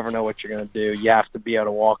chaos. You never know what you're going to do. You have to be able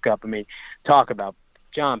to walk up. I mean, talk about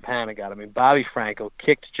John Panagot. I mean, Bobby Frankel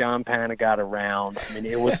kicked John Panagot around. I mean,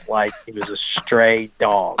 it was like he was a stray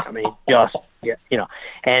dog. I mean, just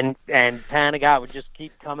and Panagot would just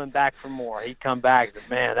keep coming back for more. He'd come back and say,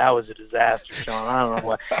 man, that was a disaster, Sean. I don't know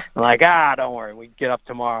what. I'm like, don't worry. We get up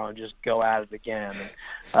tomorrow and just go at it again.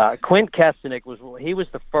 And Quint Kestenik was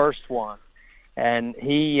the first one, and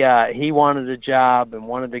he wanted a job and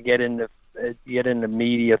wanted to get into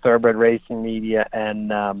media, thoroughbred racing media,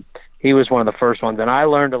 and he was one of the first ones. And I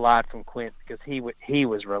learned a lot from Quint because he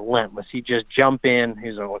was relentless. He'd just jump in.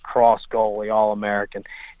 He's a lacrosse goalie, All-American,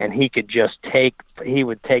 and he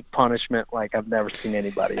would take punishment like I've never seen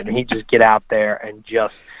anybody. I mean, he'd just get out there and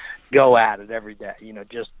just go at it every day,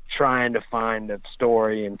 just trying to find a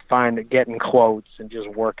story and getting quotes and just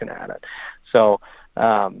working at it. So,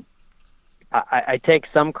 I take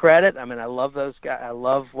some credit. I mean, I love those guys. I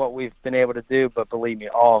love what we've been able to do, but believe me,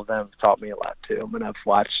 all of them have taught me a lot too. I mean, I've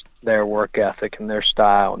watched their work ethic and their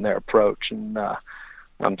style and their approach, and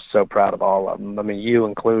I'm so proud of all of them. I mean, you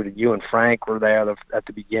included. You and Frank were there at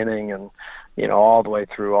the beginning, and all the way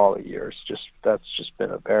through all the years. That's just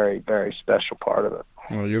been a very, very special part of it.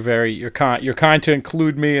 Well, you're kind to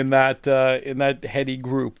include me in that heady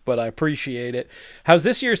group, but I appreciate it. How's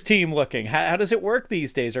this year's team looking? How does it work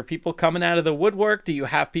these days? Are people coming out of the woodwork? Do you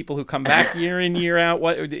have people who come back year in, year out?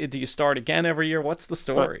 What do you start again every year? What's the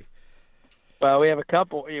story? Well, we have a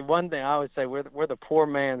couple. One thing I always say, we're the poor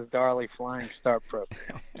man's Darley Flying Start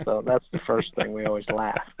program. So that's the first thing we always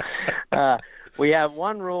laugh. We have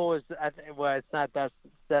one rule is, it's not that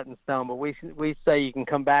set in stone, but we say you can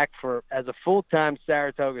come back as a full-time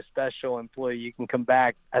Saratoga Special employee. You can come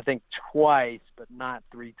back, I think, twice, but not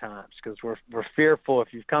 3 times, because we're fearful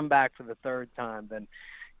if you come back for the 3rd time, then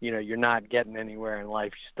you're not getting anywhere in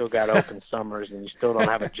life. You still got open summers, and you still don't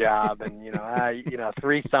have a job, and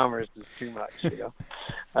 3 summers is too much.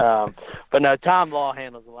 But no, Tom Law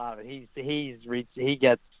handles a lot of it.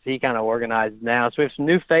 He kind of organizes now. So we have some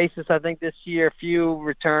new faces, I think, this year. A few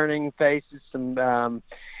returning faces, some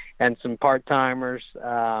and some part-timers.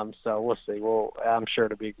 So we'll see. I'm sure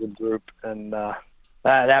it'll be a good group, and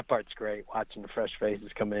that part's great, watching the fresh faces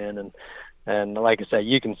come in, and like I say,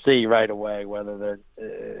 you can see right away whether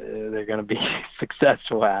they're going to be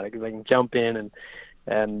successful at it, because they can jump in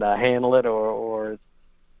and handle it, or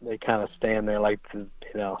they kind of stand there like the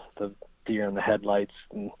deer in the headlights,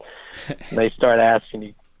 and they start asking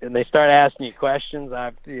you questions.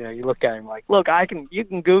 You look at him like, look, you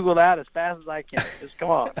can Google that as fast as I can. Just come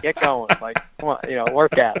on, get going. Like, come on,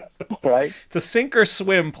 work at it, right? It's a sink or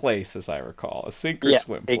swim place, as I recall. A sink or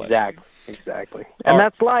swim place. Exactly. And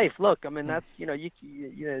that's life. Look, I mean, that's you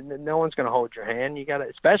no one's going to hold your hand. You got to,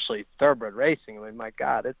 especially thoroughbred racing. I mean, my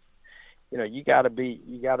God, it's you got to be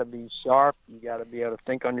sharp. You got to be able to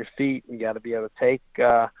think on your feet. You got to be able to take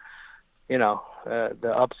the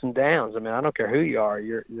ups and downs. I mean, I don't care who you are.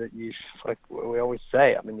 You like we always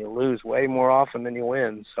say. I mean, you lose way more often than you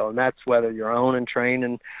win. So, and that's whether you're owning,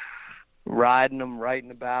 training, riding them,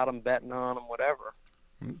 writing about them, betting on them, whatever.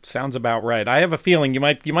 Sounds about right. I have a feeling you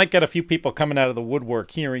might get a few people coming out of the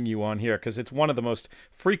woodwork hearing you on here, because it's one of the most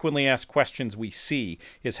frequently asked questions we see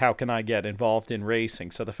is, how can I get involved in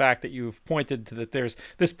racing? So the fact that you've pointed to that there's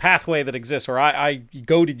this pathway that exists, or I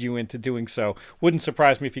goaded you into doing so, wouldn't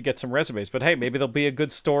surprise me if you get some resumes. But hey, maybe there'll be a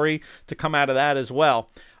good story to come out of that as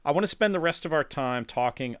well. I want to spend the rest of our time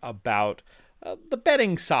talking about the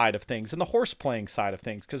betting side of things and the horse playing side of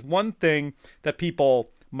things. Because one thing that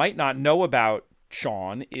people might not know about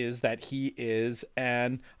Sean is that he is,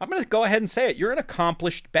 and I'm going to go ahead and say it, you're an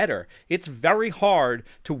accomplished bettor. It's very hard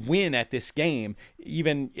to win at this game,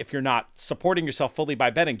 even if you're not supporting yourself fully by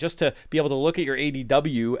betting, just to be able to look at your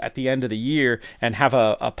ADW at the end of the year and have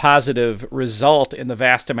a positive result in the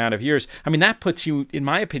vast amount of years. I mean, that puts you, in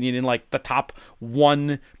my opinion, in like the top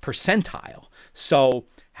 1 percentile. So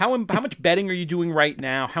how much betting are you doing right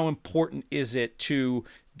now? How important is it to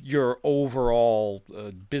your overall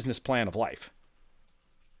business plan of life?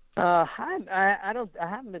 I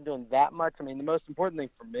haven't been doing that much. I mean, the most important thing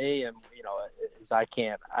for me, and is I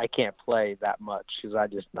can't play that much because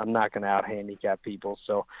I'm not going to out handicap people.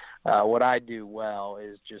 So, what I do well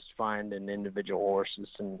is just finding individual horses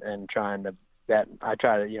and trying to bet. I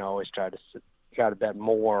try to always try to bet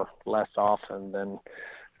more less often than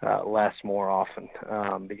less more often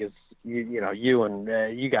because you and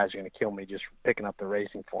you guys are going to kill me just picking up the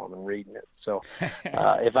racing form and reading it. So,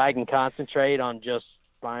 if I can concentrate on just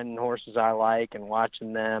finding horses I like and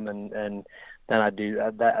watching them, and then I do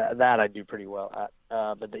that I do pretty well at.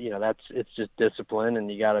 But it's just discipline,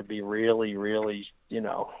 and you got to be really, really,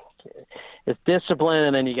 it's discipline,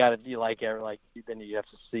 and then you got to do then you have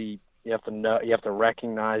to see, you have to know, you have to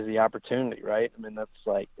recognize the opportunity, right? I mean, that's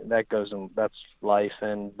life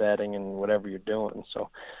and betting and whatever you're doing.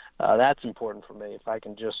 So that's important for me. If I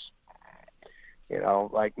can just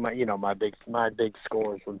my big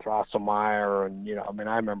scores with Drosselmeyer, and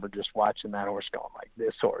I remember just watching that horse going like,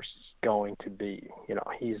 this horse is going to be,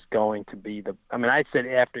 he's going to be I said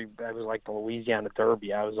after I was like the Louisiana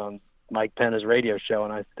Derby, I was on Mike Penna's radio show,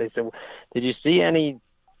 and they said, did you see any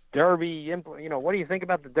Derby? What do you think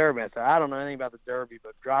about the Derby? I said, I don't know anything about the Derby,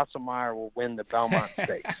 but Drosselmeyer will win the Belmont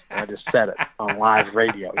Stakes. I just said it on live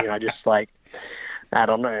radio. I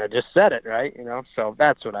don't know. I just said it, right? So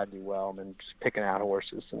that's what I do well. I mean, just picking out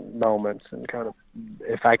horses and moments, and kind of,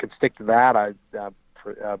 if I could stick to that, I'll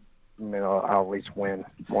at least win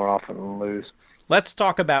more often than lose. Let's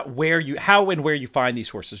talk about how and where you find these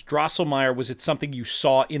horses. Drosselmeyer, was it something you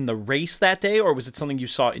saw in the race that day, or was it something you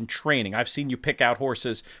saw in training? I've seen you pick out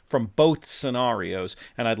horses from both scenarios,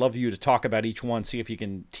 and I'd love you to talk about each one, see if you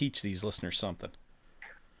can teach these listeners something.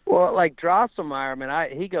 Well, like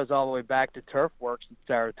Drosselmeyer, he goes all the way back to Turf Works in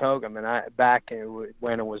Saratoga. Back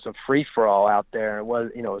when it was a free-for-all out there, it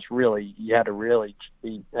was really, you had to really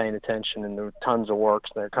be paying attention, and there were tons of works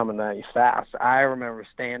that are coming at you fast. I remember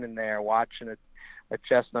standing there watching a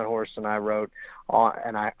chestnut horse, and I rode on,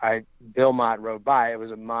 and Bill Mott rode by. It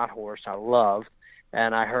was a Mott horse I loved,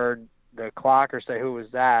 and I heard the clocker say, "Who was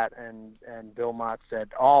that?" And Bill Mott said,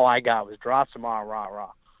 "All I got was Drosselmeyer, rah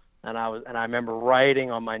rah." And I remember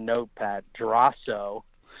writing on my notepad,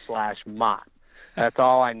 Drosso/Mott. That's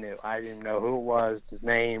all I knew. I didn't know who it was, his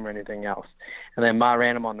name, or anything else. And then Mott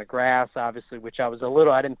ran him on the grass, obviously, which I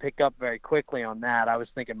didn't pick up very quickly on that. I was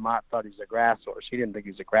thinking Mott thought he was a grass horse. He didn't think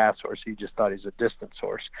he was a grass horse. He just thought he was a distance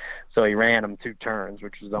horse. So he ran him 2 turns,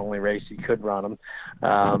 which was the only race he could run him.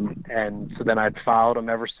 And so then I'd followed him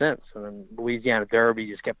ever since. And then Louisiana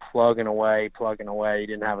Derby just kept plugging away. He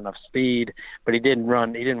didn't have enough speed, but he didn't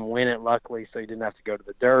win it, luckily, so he didn't have to go to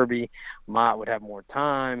the Derby. Mott would have more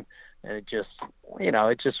time. And it just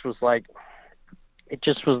was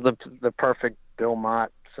the perfect Bill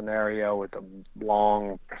Mott scenario with a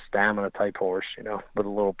long stamina type horse, with a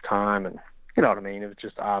little time, and you know what I mean. It was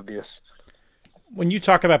just obvious. When you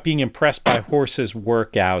talk about being impressed by horses'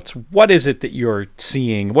 workouts, what is it that you're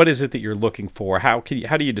seeing? What is it that you're looking for? How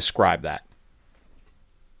do you describe that?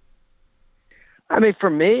 I mean, for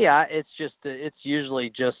me, it's usually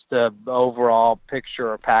just the overall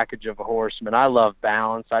picture or package of a horse. I mean, I love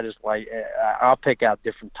balance. I'll pick out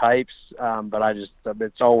different types, but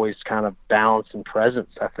it's always kind of balance and presence,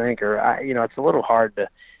 I think. It's a little hard to.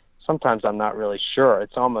 Sometimes I'm not really sure.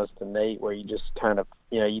 It's almost innate where you just kind of,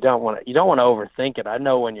 you don't want to overthink it. I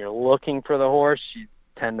know when you're looking for the horse, you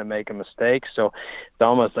tend to make a mistake. So it's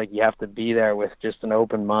almost like you have to be there with just an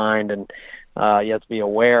open mind, and you have to be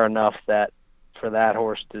aware enough that for that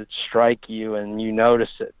horse to strike you and you notice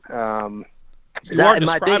it. You are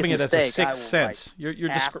describing it as a sixth sense. You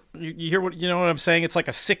hear what I'm saying? It's like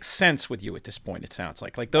a sixth sense with you at this point. It sounds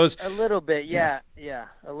like those. A little bit, yeah,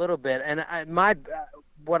 a little bit. And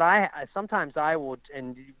sometimes I would,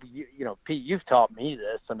 and Pete, you've taught me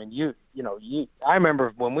this. I mean, I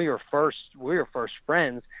remember when we were first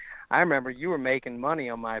friends. I remember you were making money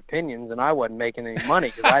on my opinions, and I wasn't making any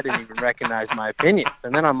money because I didn't even recognize my opinions.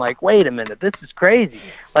 And then I'm like, wait a minute, this is crazy.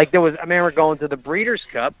 Like I remember going to the Breeders'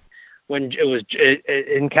 Cup when it was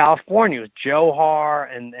in California, it was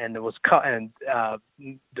Johar and it was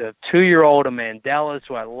the 2-year-old of Mandela's,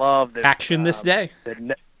 who I love. Action This Day.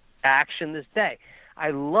 Action This Day.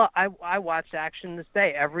 I watched Action This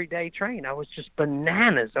Day every day train. I was just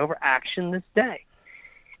bananas over Action This Day.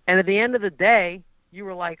 And at the end of the day, you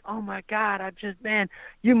were like, oh my God, man,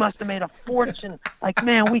 you must have made a fortune. Like,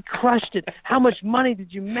 man, we crushed it. How much money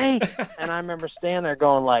did you make? And I remember standing there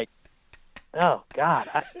going like, oh God,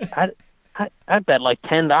 I bet like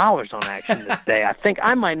 $10 on Action This Day. I think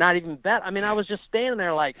I might not even bet. I mean, I was just standing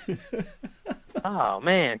there like, oh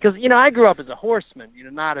man, because I grew up as a horseman,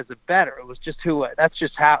 not as a bettor. It was just who I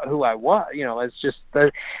was. It's just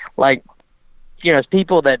it's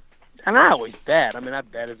people that, and I always bet. I mean, I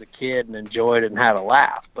bet as a kid and enjoyed it and had a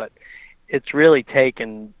laugh, but it's really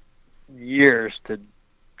taken years to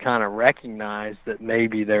kind of recognize that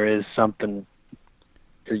maybe there is something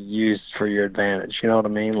to use for your advantage. You know what I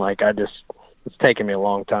mean? Like it's taken me a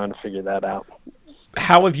long time to figure that out.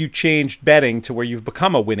 How have you changed betting to where you've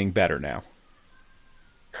become a winning bettor now?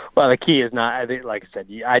 Well, the key is not, I think, like I said,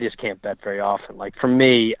 I just can't bet very often. Like for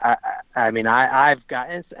me, I've got,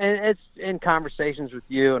 and it's in conversations with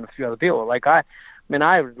you and a few other people. Like I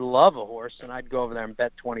would love a horse, and I'd go over there and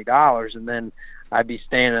bet $20, and then I'd be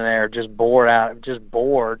standing there just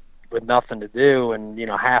bored with nothing to do, and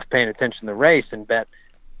half paying attention to the race, and bet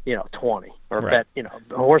 20, or right. Bet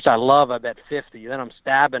a horse I love, I bet 50. Then I'm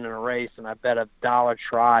stabbing in a race, and I bet $1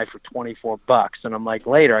 try for $24, and I'm like,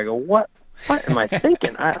 later I go, what am I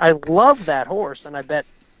thinking? I love that horse, and I bet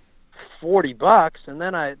 $40, and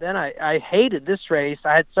then I hated this race.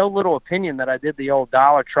 I had so little opinion that I did the old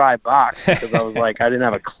 $1 try box, because I was like, I didn't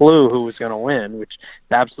have a clue who was going to win, which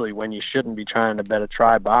is absolutely when you shouldn't be trying to bet a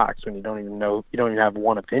try box, when you don't even have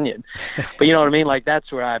one opinion. But you know what I mean? Like,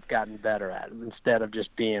 that's where I've gotten better at it, instead of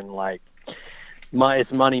just being like,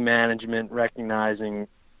 it's money management, recognizing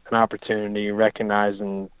an opportunity,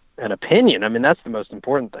 recognizing an opinion. I mean, that's the most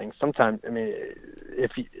important thing. Sometimes, I mean,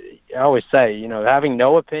 I always say, having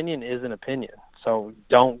no opinion is an opinion. So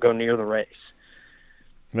don't go near the race.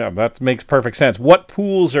 Yeah, that makes perfect sense. What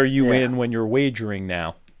pools are you in when you're wagering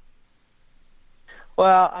now?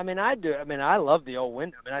 Well, I mean, I do. I mean, I love the old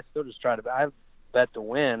win. I mean, I still just I bet to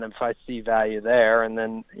win if I see value there, and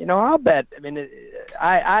then I'll bet. I mean,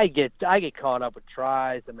 I get caught up with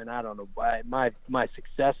tries. I mean, I don't know why my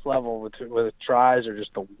success level with tries are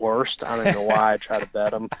just the worst. I don't know why I try to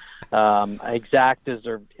bet them. Exactas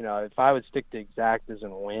are, if I would stick to exactas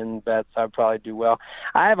and win bets, I'd probably do well.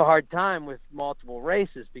 I have a hard time with multiple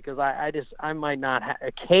races because I might not.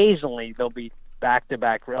 Occasionally there'll be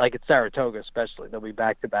back-to-back, like at Saratoga especially, there'll be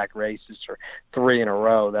back-to-back races or 3 in a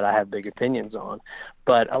row that I have big opinions on.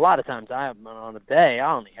 But a lot of times on a day,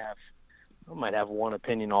 I might have one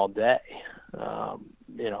opinion all day. So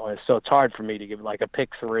it's hard for me to give like a pick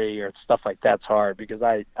 3 or stuff like that's hard, because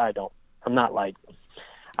I'm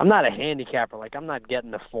not a handicapper. Like, I'm not getting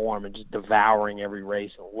the form and just devouring every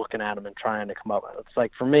race and looking at them and trying to come up. It's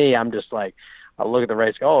like, for me, I'm just like, I look at the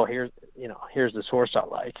race, go, oh, here's this horse I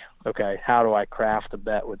like. Okay, how do I craft a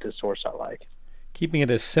bet with this horse I like? Keeping it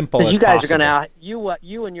as simple as you guys possible. Are going to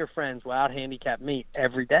you and your friends will out handicap me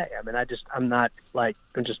every day. I mean, I'm just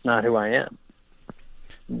not who I am.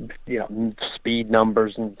 Speed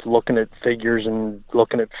numbers and looking at figures and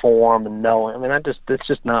looking at form and knowing. I mean, it's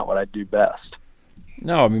just not what I do best.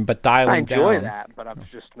 No, I mean, but dialing down. I enjoy that, but I'm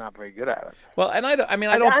just not very good at it. Well, and I don't.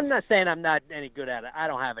 I'm not saying I'm not any good at it. I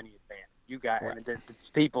don't have any advantage. You guys, right. I mean, it's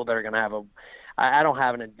people that are going to have I don't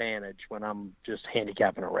have an advantage when I'm just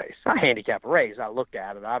handicapping a race. I handicap a race. I look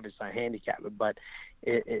at it. Obviously, I handicap it, but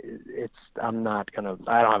I'm not going to.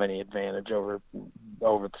 I don't have any advantage over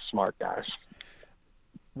the smart guys.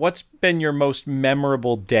 What's been your most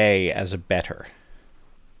memorable day as a bettor?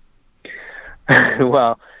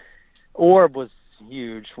 Well, Orb was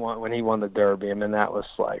huge when he won the Derby. I mean, that was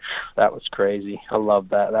crazy. I love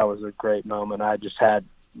that. That was a great moment. I just had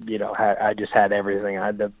everything.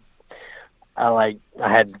 I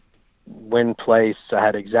had win place. I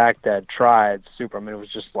had exact. I had tried super. I mean, it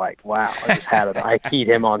was just like, wow. I just had it. I keyed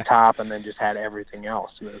him on top, and then just had everything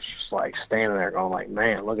else. And it was just like standing there going like,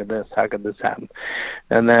 man, look at this. How could this happen?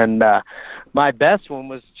 And then my best one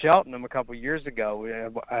was Cheltenham a couple of years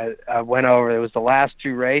ago. I went over. It was the last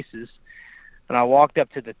 2 races. And I walked up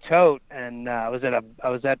to the tote, and I was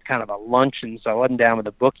at kind of a luncheon, so I wasn't down with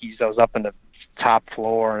the bookies. I was up in the top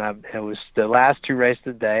floor, and it was the last 2 races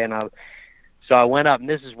of the day, and so I went up, and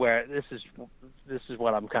this is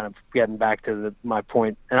what I'm kind of getting back to my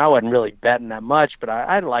point. And I wasn't really betting that much, but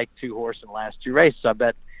I liked 2 horses in the last 2 races. I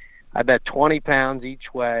bet 20 pounds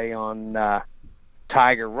each way on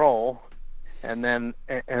Tiger Roll, and then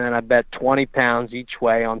I bet 20 pounds each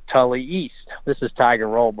way on Tully East. This is Tiger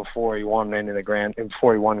Roll before he won Grand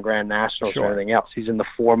Nationals or anything else. He's in the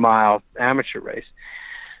 4-mile amateur race.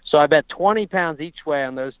 So I bet 20 pounds each way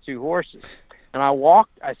on those two horses. And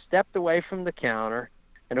I stepped away from the counter,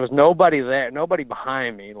 and there was nobody there, nobody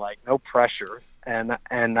behind me, like no pressure, and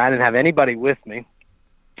I didn't have anybody with me.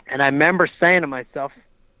 And I remember saying to myself,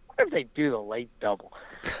 what if they do the late double?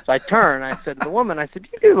 So I turned, I said to the woman, I said, do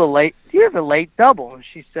you have the late double? And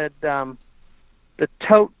she said, the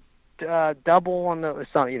tote double on the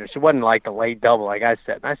something, she wasn't like the late double like I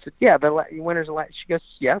said. And I said, yeah, the winner's late. She goes,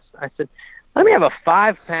 yes. I said, let me have a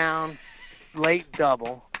 5-pound late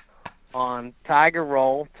double on Tiger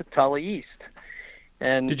Roll to Tully East.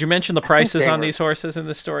 And did you mention the prices on these horses in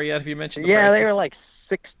the story yet? Have you mentioned the prices? Yeah, they were like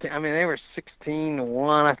 16. I mean, they were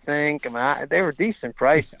 16-1, I think. I mean, they were decent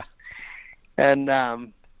prices. And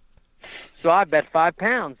so I bet 5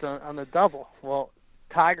 pounds on the double. Well,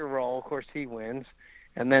 Tiger Roll, of course, he wins.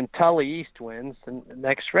 And then Tully East wins the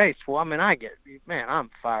next race. Well, I mean, I'm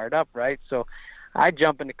fired up, right? So I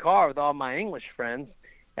jump in the car with all my English friends,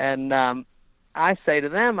 and I say to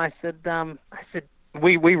them, I said,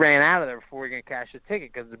 we ran out of there before we were going to cash the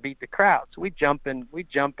ticket because it beat the crowd. So we jump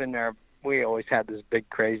in there. We always had this big,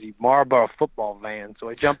 crazy Marlboro football van. So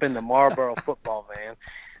I jump in the Marlboro football van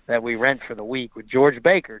that we rent for the week with George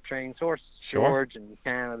Baker, trains horses. Sure. George and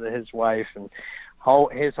Canada, his wife, and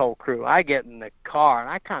his whole crew. I get in the car, and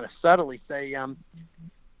I kind of subtly say,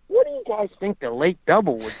 what do you guys think the late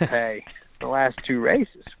double would pay the last two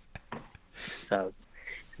races? So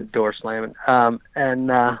the door slamming.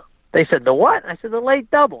 And they said, the what? I said, the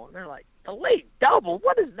late double. And they're like, the late double?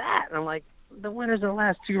 What is that? And I'm like, the winners of the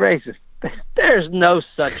last two races. There's no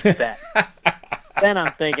such bet. Then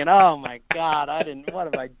I'm thinking, oh my God, what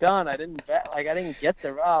have I done? I didn't bet, I didn't get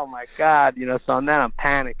the, oh my God, so then I'm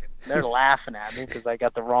panicking. They're laughing at me because I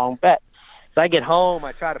got the wrong bet. So I get home,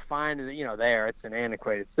 I try to find it, it's an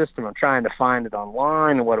antiquated system. I'm trying to find it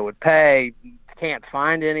online and what it would pay. Can't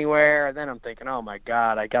find it anywhere. And then I'm thinking, oh my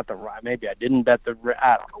God, I got maybe I didn't bet I don't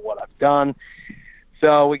know what I've done.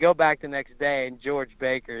 So we go back the next day, and George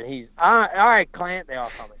Baker, he's, all right, Clancy, they all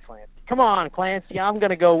call me Clancy. Come on, Clancy, I'm going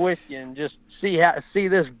to go with you and just see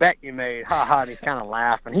this bet you made. Ha ha, and he's kind of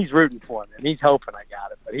laughing. He's rooting for me, and he's hoping I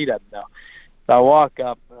got it, but he doesn't know. So I walk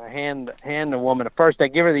up, and I hand the woman, first I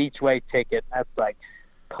give her the each-way ticket. That's like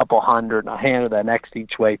a couple hundred, and I hand her the next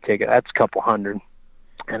each-way ticket. That's a couple hundred.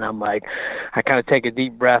 And I'm like, I kind of take a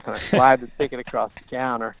deep breath, and I slide the ticket across the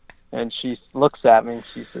counter, and she looks at me, and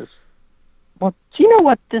she says, well, do you know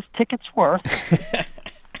what this ticket's worth?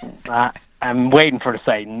 I'm waiting for her to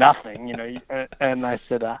say nothing, and I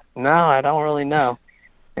said, no, I don't really know.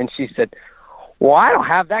 And she said, well, I don't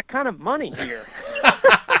have that kind of money here.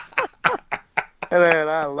 And then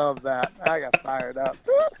I love that. I got fired up.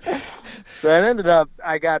 So it ended up,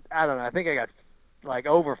 I think I got like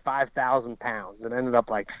over 5,000 pounds. It ended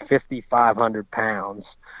up like 5,500 pounds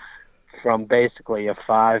from basically a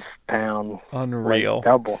 5-pound unreal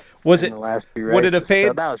double. Was it? The last few races. Would it have paid?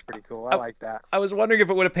 So that was pretty cool. I like that. I was wondering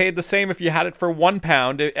if it would have paid the same if you had it for 1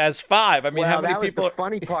 pound as 5. I mean, how many people? That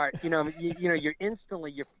was the funny part. You're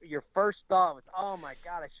instantly your first thought was, oh my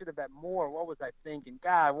God, I should have bet more. What was I thinking?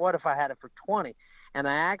 God, what if I had it for 20? And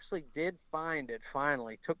I actually did find it.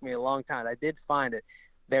 Finally, it took me a long time. I did find it.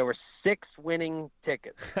 There were 6 winning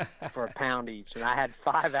tickets for a pound each, and I had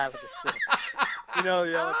 5 out of the 6. The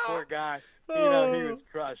other poor guy, he was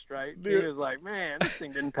crushed, right? He was like, man, this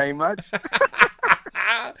thing didn't pay much.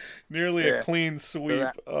 Nearly a clean sweep.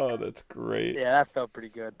 That's great. Yeah, that felt pretty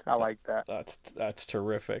good. I like that. That's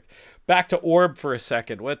terrific. Back to Orb for a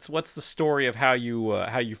second. What's the story of how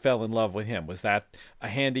you fell in love with him? Was that a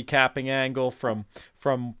handicapping angle from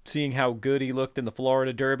seeing how good he looked in the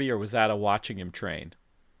Florida Derby, or was that a watching him train?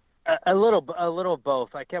 A little of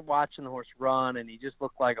both. I kept watching the horse run, and he just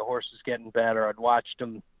looked like a horse was getting better. I'd watched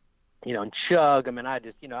him, and chug. I mean, I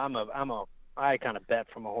just, I kind of bet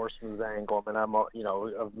from a horseman's angle. I mean, I'm a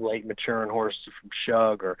late maturing horse from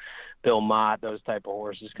Shug or Bill Mott, those type of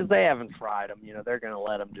horses, because they haven't fried them. They're going to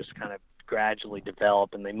let them just kind of gradually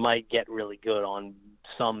develop, and they might get really good on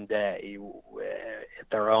someday at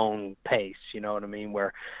their own pace. You know what I mean?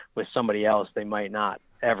 Where with somebody else, they might not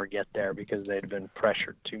ever get there because they'd been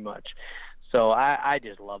pressured too much. So I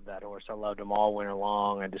just loved that horse. I loved him all winter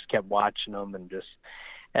long. I just kept watching him and just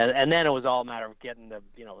and then it was all a matter of getting the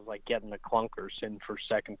it was like getting the clunkers in for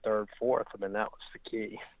second, third, fourth. I mean, that was the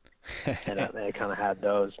key. And they kind of had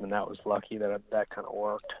those. I mean, that was lucky that kind of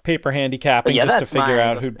worked. Paper handicapping just to figure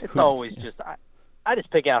out who. It's always just I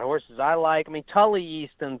just pick out horses I like. I mean, Tully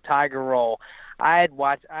East and Tiger Roll. I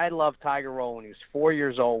loved Tiger Roll when he was 4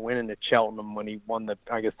 years old, winning at Cheltenham when he won the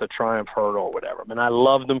Triumph Hurdle or whatever. I mean, I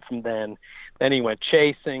loved him from then. Then he went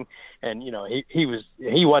chasing, and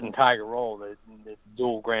he wasn't Tiger Roll, the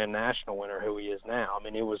dual Grand National winner who he is now. I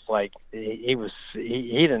mean, it was like he was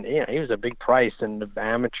a big price in the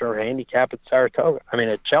amateur handicap at Saratoga. I mean,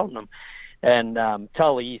 at Cheltenham, and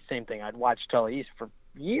Tully East, same thing. I'd watched Tully East for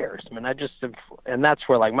years. I mean, and that's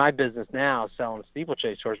where like my business now, selling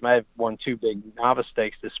steeplechase horses. I won 2 big novice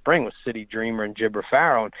stakes this spring with City Dreamer and Gibber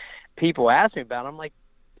Pharaoh, and people ask me about it. I'm like,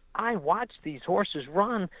 I watched these horses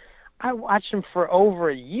run. I watched them for over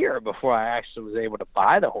a year before I actually was able to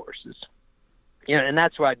buy the horses. And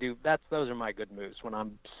that's what I do. Those are my good moves. When I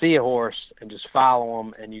see a horse and just follow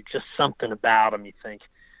them, and you just something about them, you think,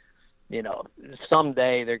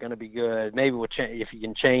 someday they're going to be good. Maybe if you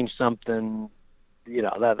can change something.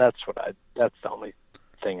 That's the only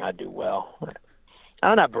thing I do well.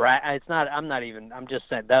 I'm not I'm just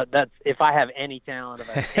saying that's if I have any talent, if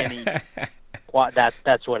I have any,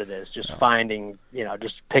 that's what it is. Just finding,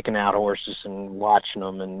 just picking out horses and watching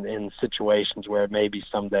them, and in situations where maybe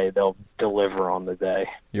someday they'll deliver on the day.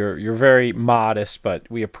 You're very modest, but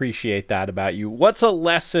we appreciate that about you. What's a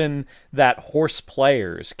lesson that horse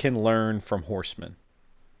players can learn from horsemen?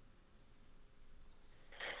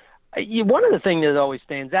 One of the things that always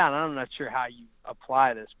stands out, and I'm not sure how you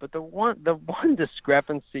apply this, but the one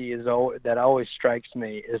discrepancy that always strikes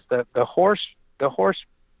me is that the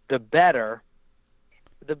better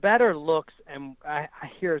looks, and I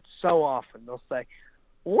hear it so often. They'll say,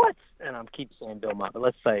 and I keep saying Bill Mott, but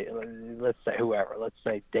let's say whoever, let's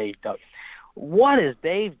say Dave Duggan. What is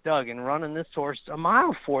Dave Duggan running this horse a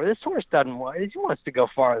mile for? This horse he wants to go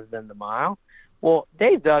farther than the mile. Well,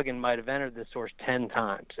 Dave Duggan might have entered this horse 10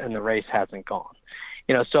 times, and the race hasn't gone.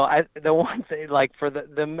 So the one thing, like for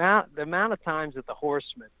the amount of times that the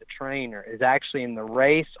horseman, the trainer, is actually in the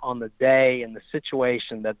race on the day in the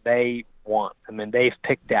situation that they want, I mean, they've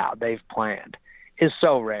picked out, they've planned, is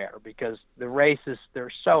so rare, because the races,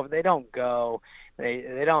 they don't go,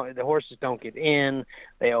 the horses don't get in,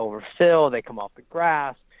 they overfill, they come off the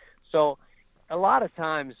grass. So a lot of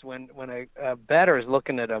times when a bettor is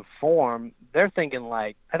looking at a form, they're thinking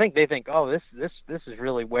they think, oh, this is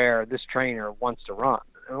really where this trainer wants to run.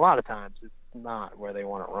 And a lot of times it's not where they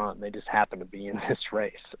want to run. They just happen to be in this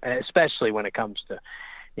race, especially when it comes to,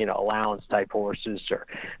 allowance type horses or,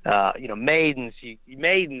 maidens. You can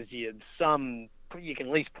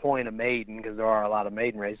at least point a maiden, because there are a lot of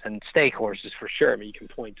maiden races, and stake horses for sure. I mean, you can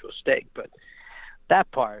point to a stake, but that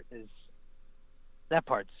part's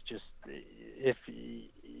just,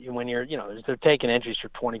 when you're, they're taking entries for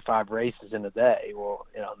 25 races in a day, well,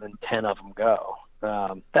 then 10 of them go.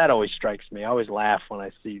 That always strikes me. I always laugh when I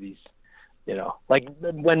see these, like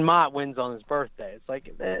when Mott wins on his birthday. It's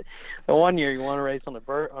like the one year you want to race on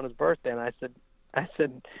his birthday, and I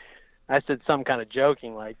said some kind of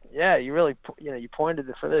joking, like, yeah, you really, you pointed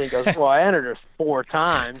it for this. He goes, well, I entered it 4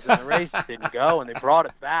 times, and the race didn't go, and they brought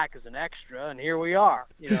it back as an extra, and here we are.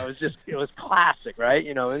 It was classic, right?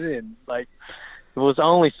 And like, it was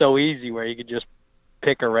only so easy where you could just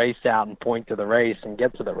pick a race out and point to the race and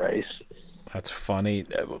get to the race. That's funny.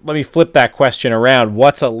 Let me flip that question around.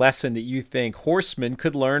 What's a lesson that you think horsemen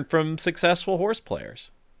could learn from successful horse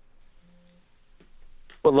players?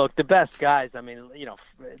 Well, look, the best guys, I mean,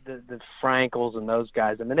 the Frankels and those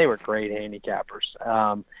guys, I mean, they were great handicappers.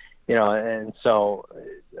 And so,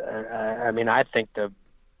 I mean, I think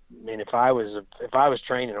if I was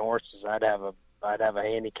training horses, I'd have a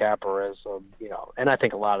handicapper as and I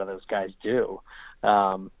think a lot of those guys do.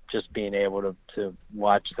 Just being able to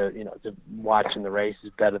watch watching the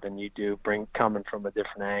races better than you do, coming from a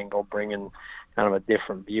different angle, bringing kind of a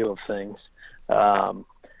different view of things. I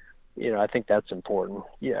think that's important.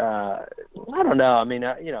 I don't know. I mean,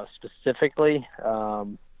 specifically, I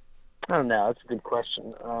don't know. That's a good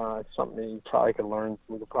question. It's something that you probably could learn.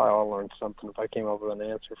 We could probably all learn something if I came up with an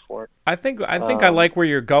answer for it. I think I like where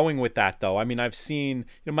you're going with that, though. I mean, I've seen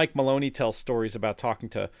Mike Maloney tells stories about talking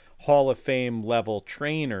to Hall of Fame level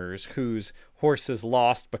trainers whose horses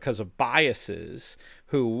lost because of biases,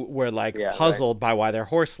 who were puzzled by why their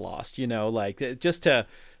horse lost. Just to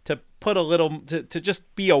put a little to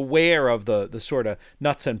just be aware of the sort of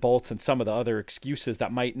nuts and bolts and some of the other excuses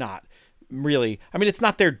that might not really, I mean, it's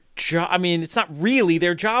not their job. I mean, it's not really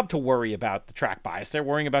their job to worry about the track bias. They're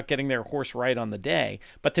worrying about getting their horse right on the day.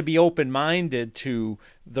 But to be open-minded to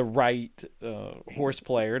the right horse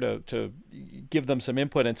player, to give them some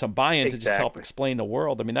input and some buy-in to just help explain the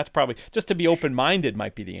world. I mean, that's probably just to be open-minded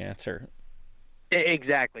might be the answer.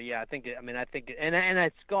 Exactly. Yeah, I think, and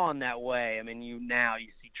it's gone that way. I mean, you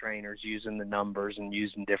see see trainers using the numbers and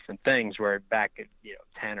using different things, where back at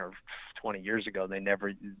 10 or 20 years ago they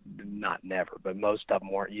not never, but most of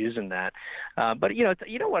them weren't using that. But you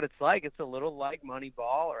know what it's like. It's a little like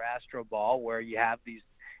Moneyball or Astro Ball, where you have these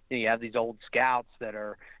old scouts that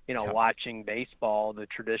are watching baseball the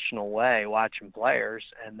traditional way, watching players,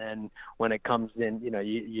 and then when it comes in,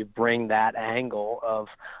 you bring that angle of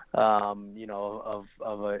an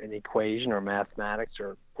equation or mathematics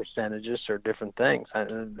or percentages or different things,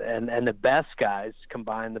 and the best guys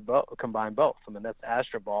combine both. I mean, that's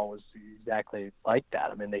Astro Ball was exactly like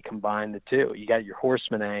that. I mean, they combine the two. You got your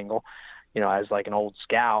horseman angle, as like an old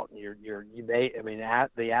scout. The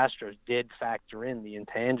Astros did factor in the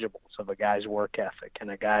intangibles of a guy's work ethic and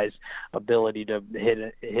a guy's ability to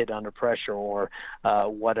hit under pressure, or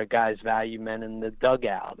what a guy's value meant in the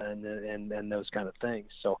dugout, and those kind of things.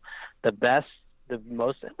 So the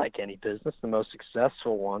most, like any business, the most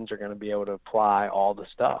successful ones are going to be able to apply all the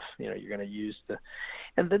stuff. You're going to use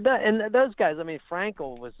and those guys. I mean,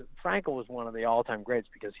 Frankel was one of the all-time greats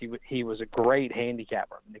because he was a great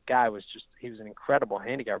handicapper. I mean, the guy was an incredible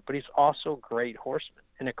handicapper, but he's also a great horseman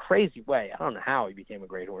in a crazy way. I don't know how he became a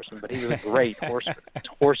great horseman, but he was a great horseman. His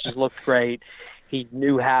horses looked great. He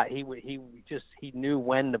knew how he knew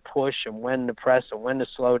when to push and when to press and when to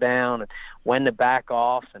slow down and when to back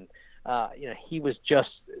off, and he was just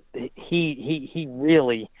he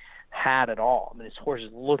really had it all. I mean, his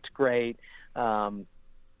horses looked great.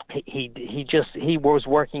 He was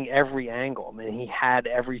working every angle. I mean, he had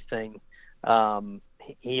everything.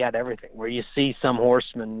 He had everything. Where you see some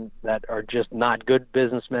horsemen that are just not good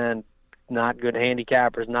businessmen, not good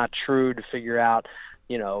handicappers, not true to figure out,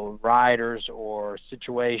 riders or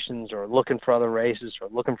situations, or looking for other races or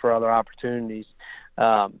looking for other opportunities.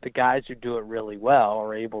 The guys who do it really well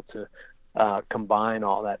are able to combine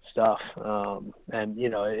all that stuff. And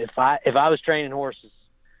if I was training horses,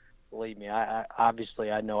 believe me, I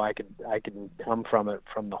obviously I know I could come from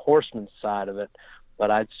the horseman side of it,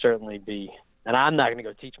 but I'd certainly be. And I'm not going to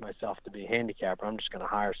go teach myself to be a handicapper. I'm just going to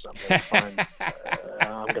hire somebody.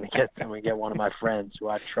 I'm going to get one of my friends who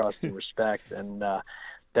I trust and respect, and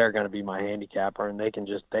they're going to be my handicapper, and they can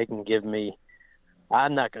give me.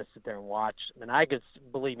 I'm not going to sit there and watch. I mean, I could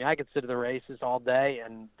sit at the races all day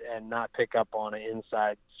and not pick up on an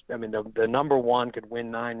inside. I mean, the number one could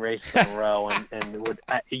win 9 races in a row, and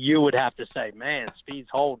you would have to say, man, speed's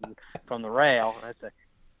holding from the rail. And I'd say,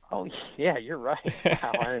 oh yeah, you're right.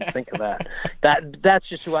 Wow, I didn't think of that. That's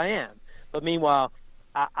just who I am. But meanwhile,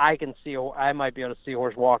 I might be able to see a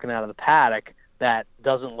horse walking out of the paddock that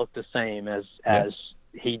doesn't look the same as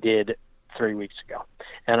he did 3 weeks ago,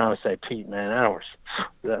 and I would say, Pete, man, that horse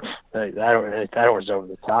over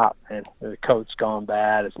the top, man. The coat's gone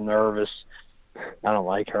bad. It's nervous. I don't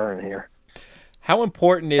like her in here. How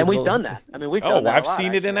important is? And we've done that. I mean, we've done that. I've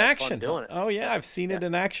seen it in action. Doing it. Oh yeah, I've seen it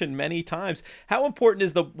in action many times. How important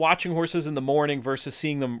is the watching horses in the morning versus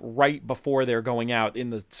seeing them right before they're going out in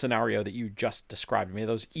the scenario that you just described? I mean, are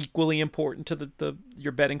those equally important to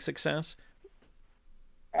your betting success?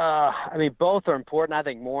 I mean, both are important. I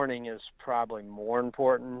think morning is probably more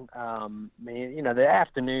important. I mean, the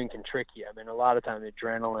afternoon can trick you. I mean, a lot of times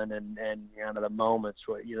adrenaline and the moments,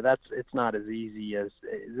 it's not as easy as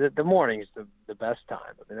the morning is the best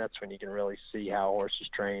time. I mean, that's when you can really see how a horse is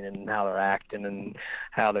training and how they're acting and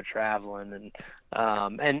how they're traveling, and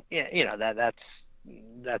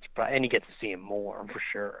that's probably, and you get to see them more for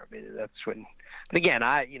sure. I mean, that's when. But again,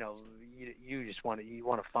 you just want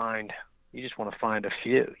to find. You just want to find a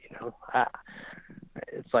few,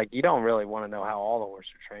 It's like you don't really want to know how all the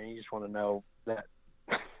horses are trained. You just want to know that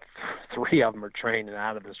 3 of them are training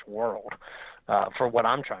out of this world for what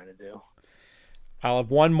I'm trying to do. I'll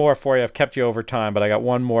have one more for you. I've kept you over time, but I got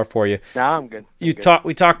one more for you. No, I'm good.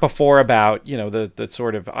 We talked before about, the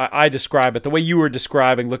sort of, I describe it the way you were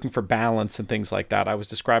describing, looking for balance and things like that. I was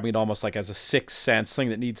describing it almost like as a sixth sense thing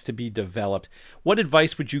that needs to be developed. What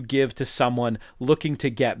advice would you give to someone looking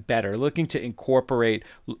to get better, looking to incorporate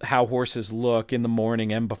how horses look in the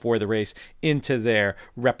morning and before the race into their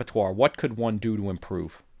repertoire? What could one do to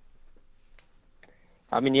improve?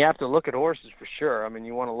 I mean, you have to look at horses for sure. I mean,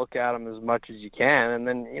 you want to look at them as much as you can, and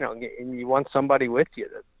then you want somebody with you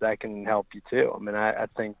that can help you too. I mean, I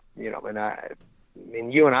think you and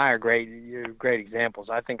I are great. You're great examples.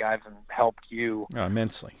 I think I've helped you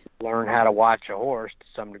immensely learn how to watch a horse to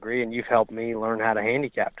some degree, and you've helped me learn how to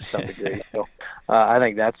handicap to some degree. So I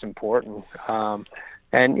think that's important.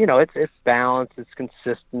 And it's balance, it's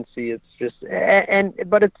consistency, it's just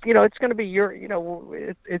but it's it's going to be your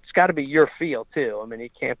it's got to be your feel too. I mean,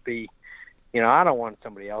 it can't be I don't want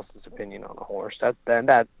somebody else's opinion on a horse. That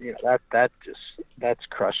just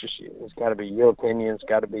crushes you. It's got to be your opinion. It's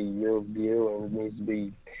got to be your view, and it needs to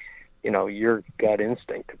be, your gut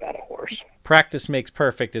instinct about a horse. Practice makes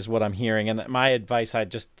perfect is what I'm hearing. And my advice, I'd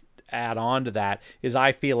just add on to that, is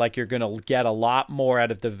I feel like you're going to get a lot more out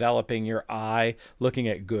of developing your eye looking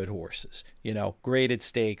at good horses. Graded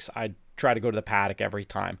stakes, I'd try to go to the paddock every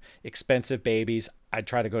time. Expensive babies, I'd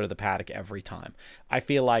try to go to the paddock every time. I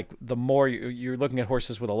feel like the more you're looking at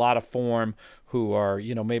horses with a lot of form who are,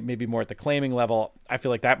 maybe more at the claiming level, I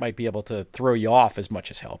feel like that might be able to throw you off as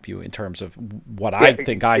much as help you in terms of what I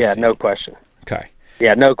think I see. Yeah, no question. Okay.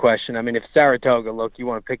 Yeah, no question. I mean, if Saratoga, look, you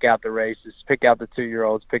want to pick out the races, pick out the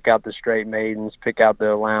 2-year-olds, pick out the straight maidens, pick out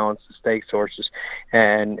the allowance, the stakes horses,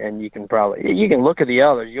 and you can look at the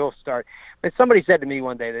others. You'll start. But somebody said to me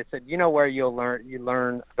one day, they said, where you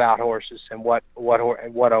learn about horses and what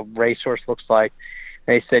a racehorse looks like.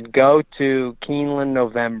 They said, go to Keeneland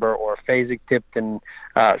November or Fasig-Tipton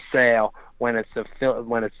sale when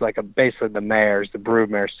it's like basically the mares, the brood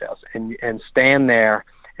mare sales, and stand there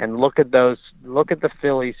and look at the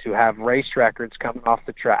fillies who have race records coming off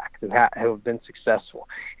the track, who have been successful,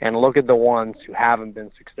 and look at the ones who haven't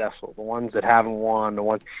been successful, the ones that haven't won,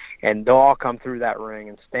 and they'll all come through that ring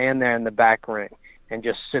and stand there in the back ring and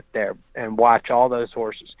just sit there and watch all those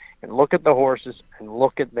horses and look at the horses and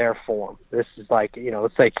look at their form. This is like,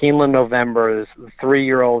 let's say Keeneland November is 3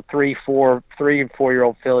 and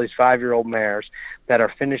 4-year-old fillies, 5-year-old mares that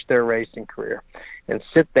are finished their racing career, and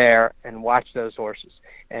sit there and watch those horses.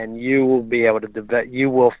 And you will be able to you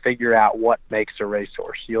will figure out what makes a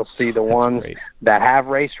racehorse. You'll see the ones that have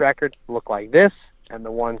race records look like this, and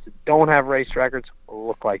the ones that don't have race records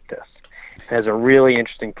look like this. That's a really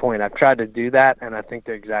interesting point. I've tried to do that, and I think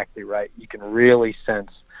they're exactly right. You can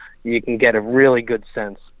get a really good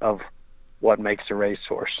sense of what makes a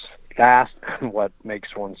racehorse fast and what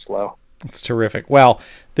makes one slow. It's terrific. Well,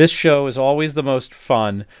 this show is always the most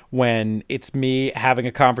fun when it's me having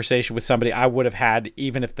a conversation with somebody I would have had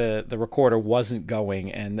even if the recorder wasn't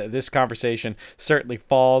going. And this conversation certainly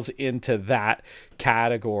falls into that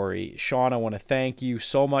category. Sean, I want to thank you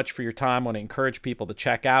so much for your time. I want to encourage people to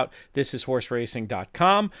check out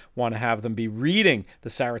thisishorseracing.com. Want to have them be reading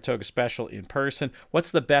the Saratoga special in person.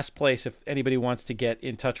 What's the best place if anybody wants to get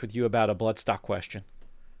in touch with you about a bloodstock question?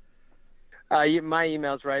 My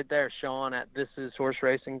email's right there, Sean at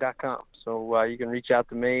thisishorseracing.com. So you can reach out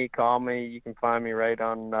to me, call me. You can find me right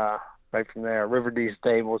from there. River D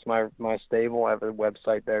Stable is my stable. I have a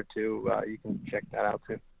website there too. You can check that out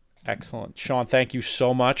too. Excellent. Sean, thank you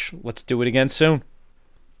so much. Let's do it again soon.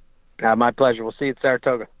 My pleasure. We'll see you at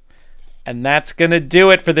Saratoga. And that's going to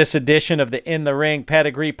do it for this edition of the In the Ring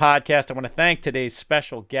Pedigree Podcast. I want to thank today's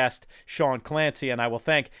special guest, Sean Clancy, and I will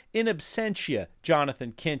thank in absentia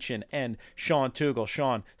Jonathan Kinchin and Sean Tugel.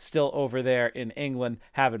 Sean still over there in England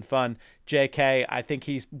having fun. JK, I think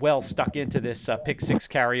he's well stuck into this Pick 6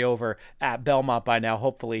 carryover at Belmont by now.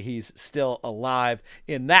 Hopefully he's still alive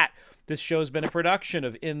in that. This show's been a production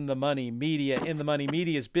of In the Money Media. In the Money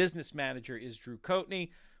Media's business manager is Drew Coatney.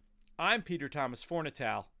 I'm Peter Thomas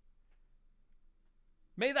Fornatale.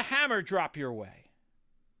 May the hammer drop your way.